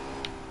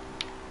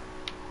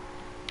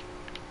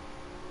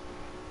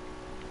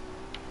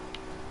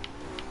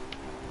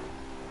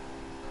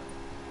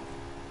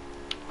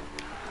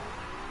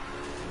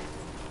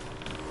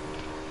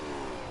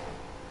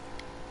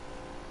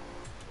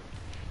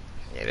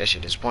 Yeah, that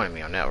shit disappointed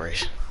me on that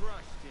race.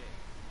 Crushed it.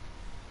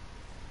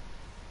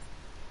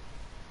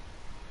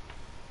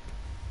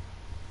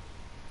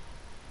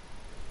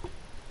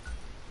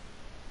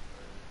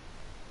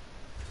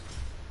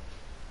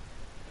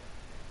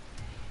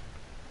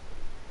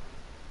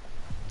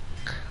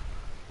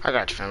 I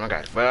got you, fam. I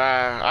got you. But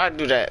I'll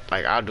do that.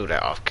 Like, I'll do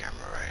that off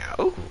camera right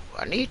now. Ooh,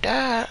 I need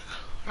that.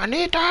 I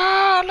need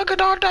that. Look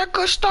at all that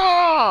good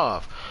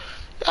stuff.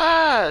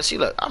 Yeah. See,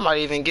 look, I might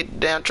even get the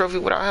damn trophy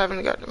without having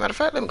to got. Matter of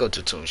fact, let me go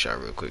to Toon Shop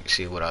real quick.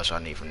 See what else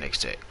I need for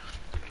next tech.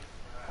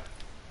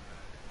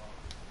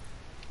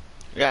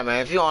 Yeah,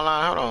 man. If you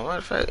online, hold on. Matter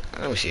of fact,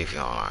 let me see if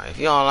you're online. If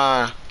you're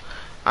online,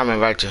 I'm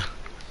invite you.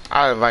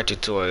 I'll invite you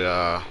to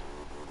a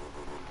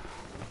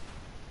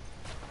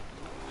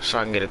so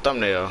I can get a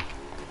thumbnail.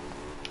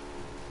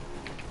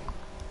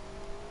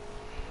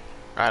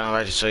 I'll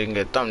invite you so you can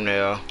get a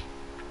thumbnail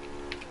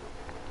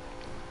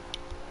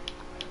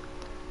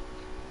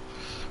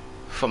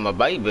for my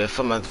baby,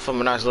 for my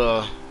nice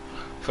little,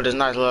 for this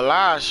nice little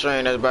live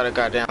stream that's about to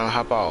goddamn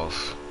hop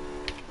off.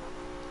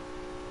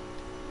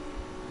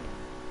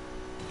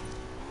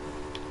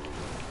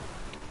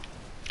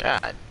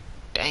 God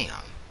damn.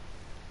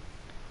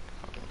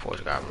 Fucking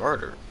Porsche got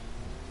murdered.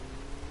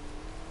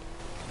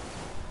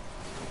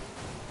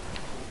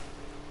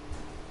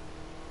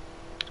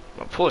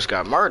 My Porsche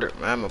got murdered,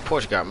 man. My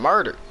Porsche got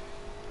murdered.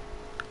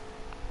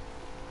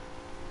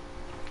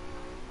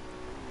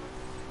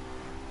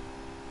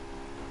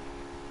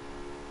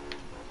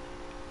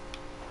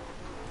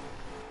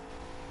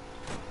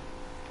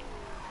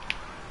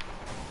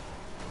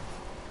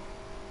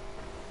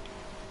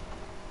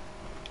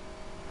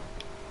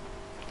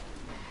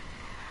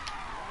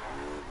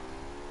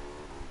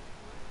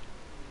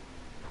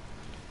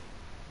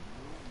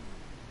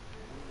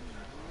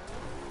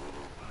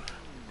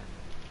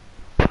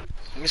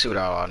 Let me see what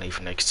all I need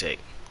for next tech.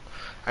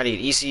 I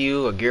need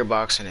ECU, a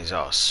gearbox, and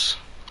exhaust.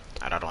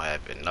 And I don't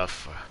have enough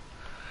for.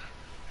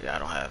 Yeah, I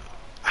don't have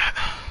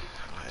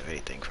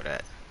anything for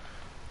that.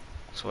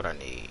 That's what I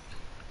need.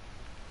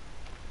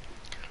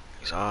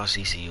 Exhaust,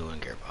 ECU,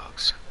 and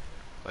gearbox.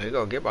 Oh, here you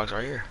go, gearbox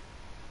right here.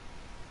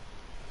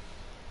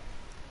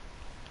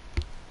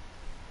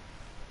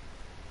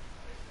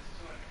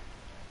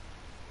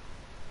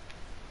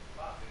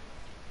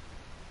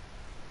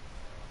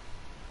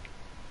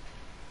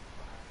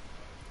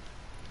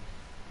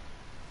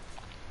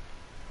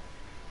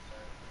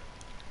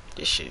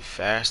 This shit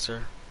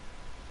faster.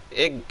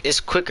 It's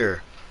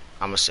quicker.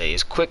 I'ma say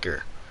it's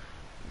quicker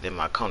than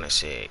my Kona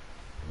said,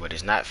 but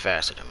it's not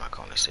faster than my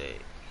Kona said.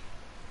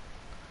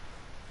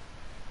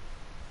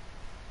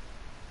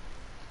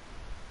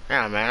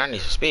 Damn, man, I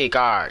need some speed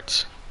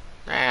cards.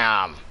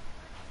 Damn.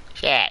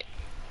 Shit.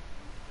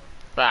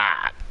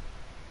 Ah.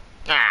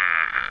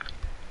 Ah.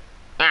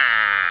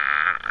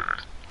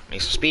 Ah. Need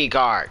some speed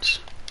cards.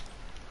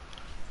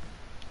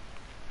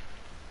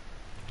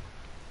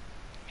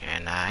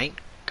 And I ain't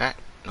got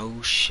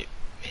no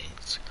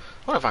shipments.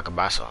 I wonder if I could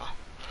buy some.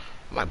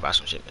 I might buy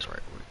some shipments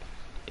right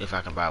quick. If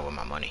I can buy it with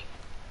my money.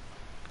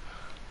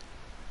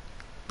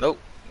 Nope.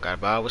 Gotta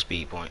buy it with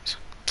speed points.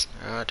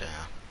 God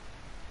damn.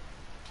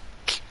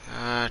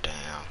 God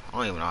damn. I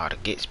don't even know how to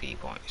get speed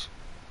points.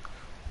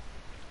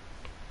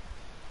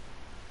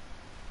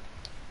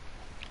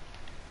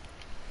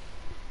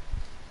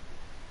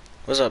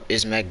 What's up,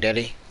 Ismac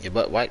Daddy? Your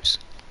butt wipes?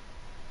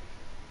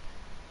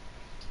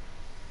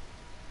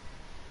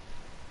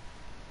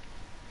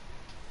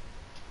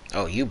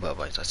 Oh, you butt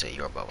wipes. I said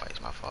your butt wipes.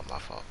 My fault, my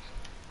fault.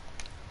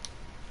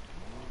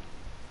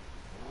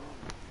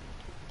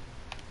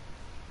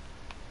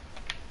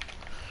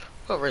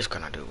 What race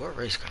can I do? What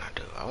race can I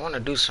do? I want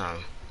to do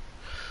something.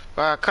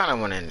 But I kind of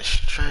want to in the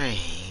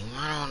stream.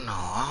 I don't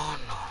know.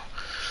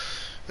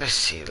 Let's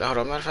see. Hold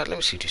on. Matter of fact, let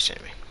me see what you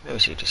sent me.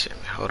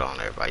 Hold on,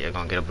 everybody. You're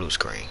going to get a blue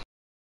screen.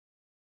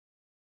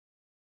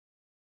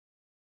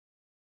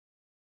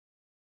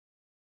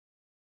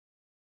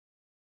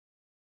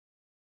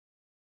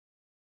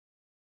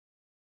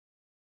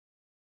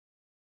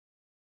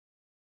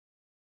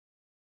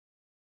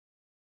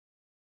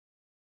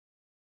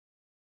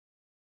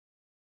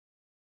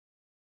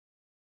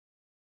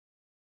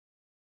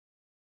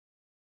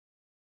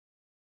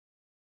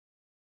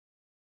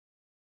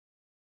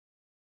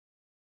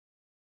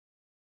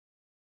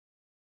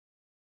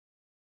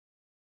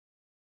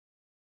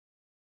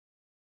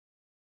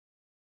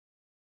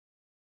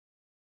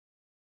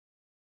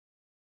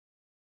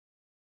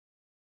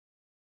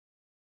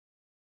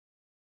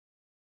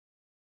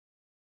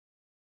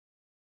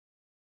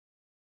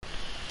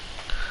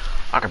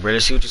 I can barely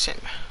see what you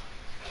sent me.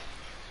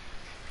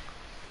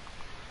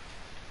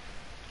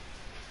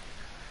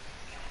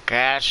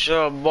 God,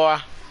 sure, boy.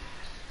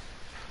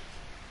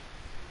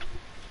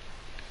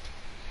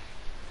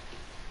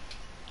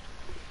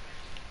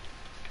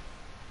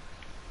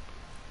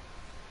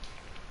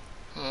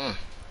 I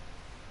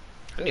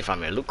need to find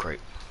me a loot crate.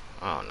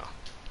 I don't know.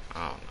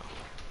 I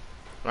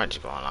might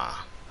just go online.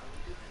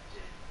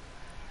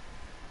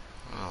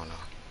 I don't know.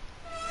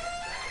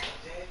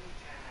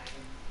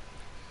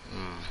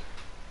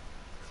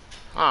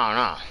 I don't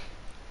know.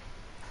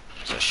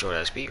 It's a short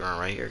ass speed run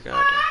right here,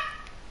 goddamn.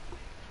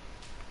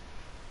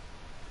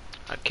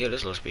 I'd kill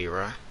this little speed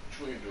run.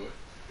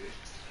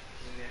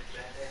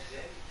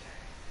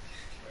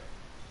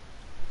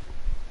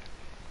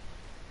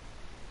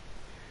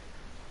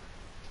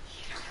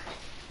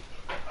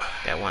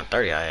 That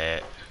 130 I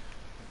had.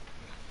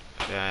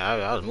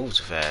 Yeah, I was moving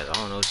too fast. I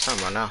don't know what you're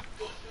talking about now.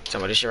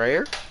 Talking about this shit right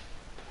here?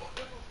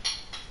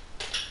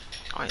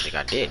 I don't think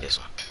I did this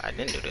one. I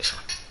didn't do this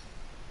one.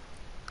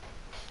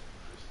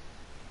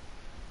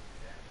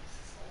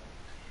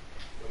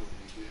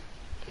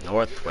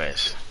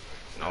 Northwest.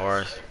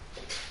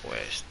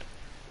 Northwest.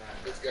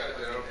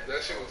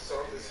 That shit was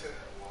soft as hell.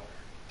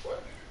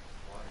 What?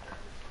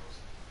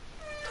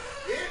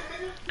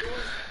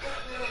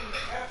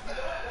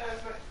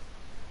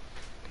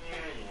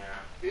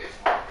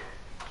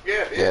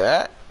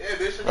 Yeah.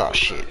 Oh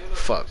shit.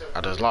 Fuck.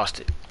 I just lost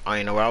it. I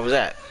didn't know where I was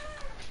at.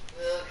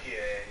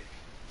 Okay.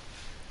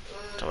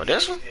 So with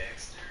this one?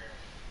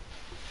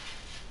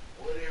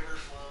 Whatever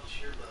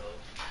floats your boat.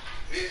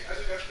 I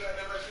just got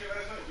that last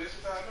night. This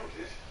is how I know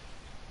this.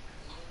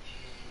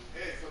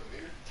 Yeah, fuck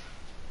nigga.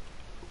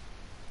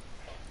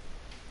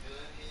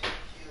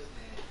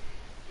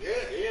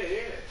 Yeah.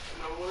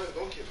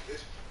 Don't kill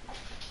this.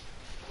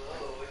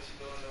 Whoa, what you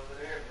doing over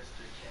there,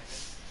 Mr.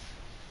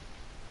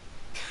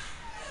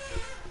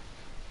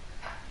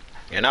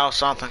 Kevin? You know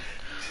something?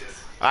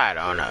 I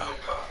don't know.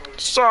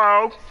 So,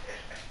 I'm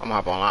gonna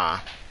hop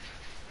online.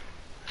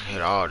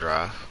 Hit all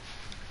drive.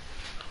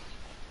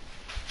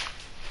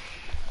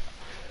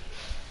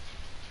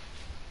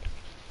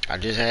 I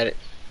just had it.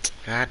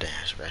 Goddamn,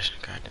 Sebastian.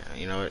 Goddamn.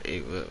 You know what?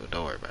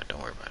 Don't worry about it. Don't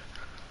worry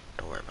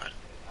about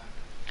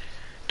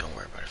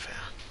it, fam.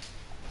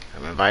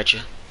 I'm gonna invite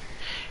you.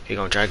 You're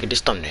gonna try to get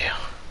this thumbnail.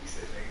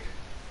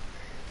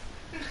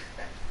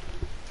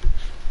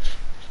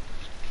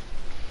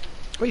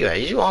 Where you at?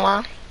 Is you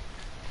online?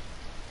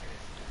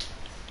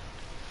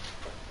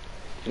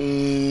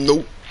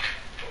 Nope.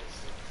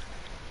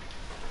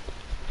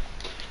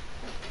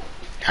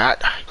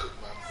 Hot.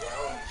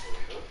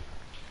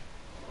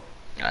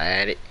 I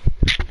had it.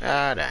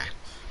 Ah, dang.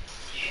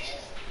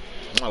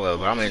 Oh well,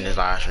 but I'm in this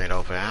live stream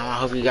though, fam. I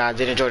hope you guys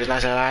did enjoy this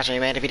nice little live stream,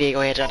 man. If you did,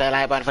 go ahead and drop that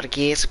like button for the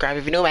kids. Subscribe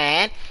if you're new,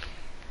 man.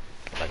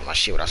 Like my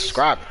shit without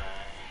subscribing.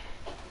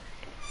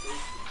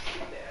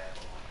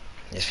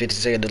 It's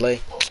 50-second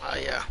delay. Oh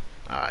yeah.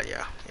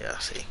 Yeah.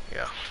 See,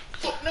 yeah.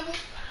 Fuck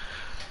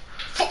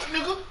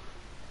nigga.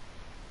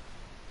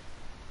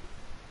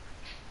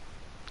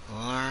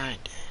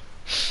 Alright.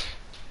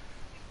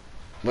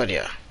 But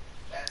yeah.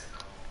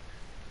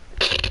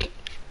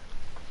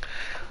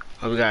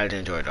 Hope you guys did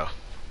enjoy though.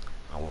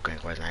 I'm Wolfgang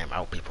Quez. I'm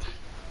out, people.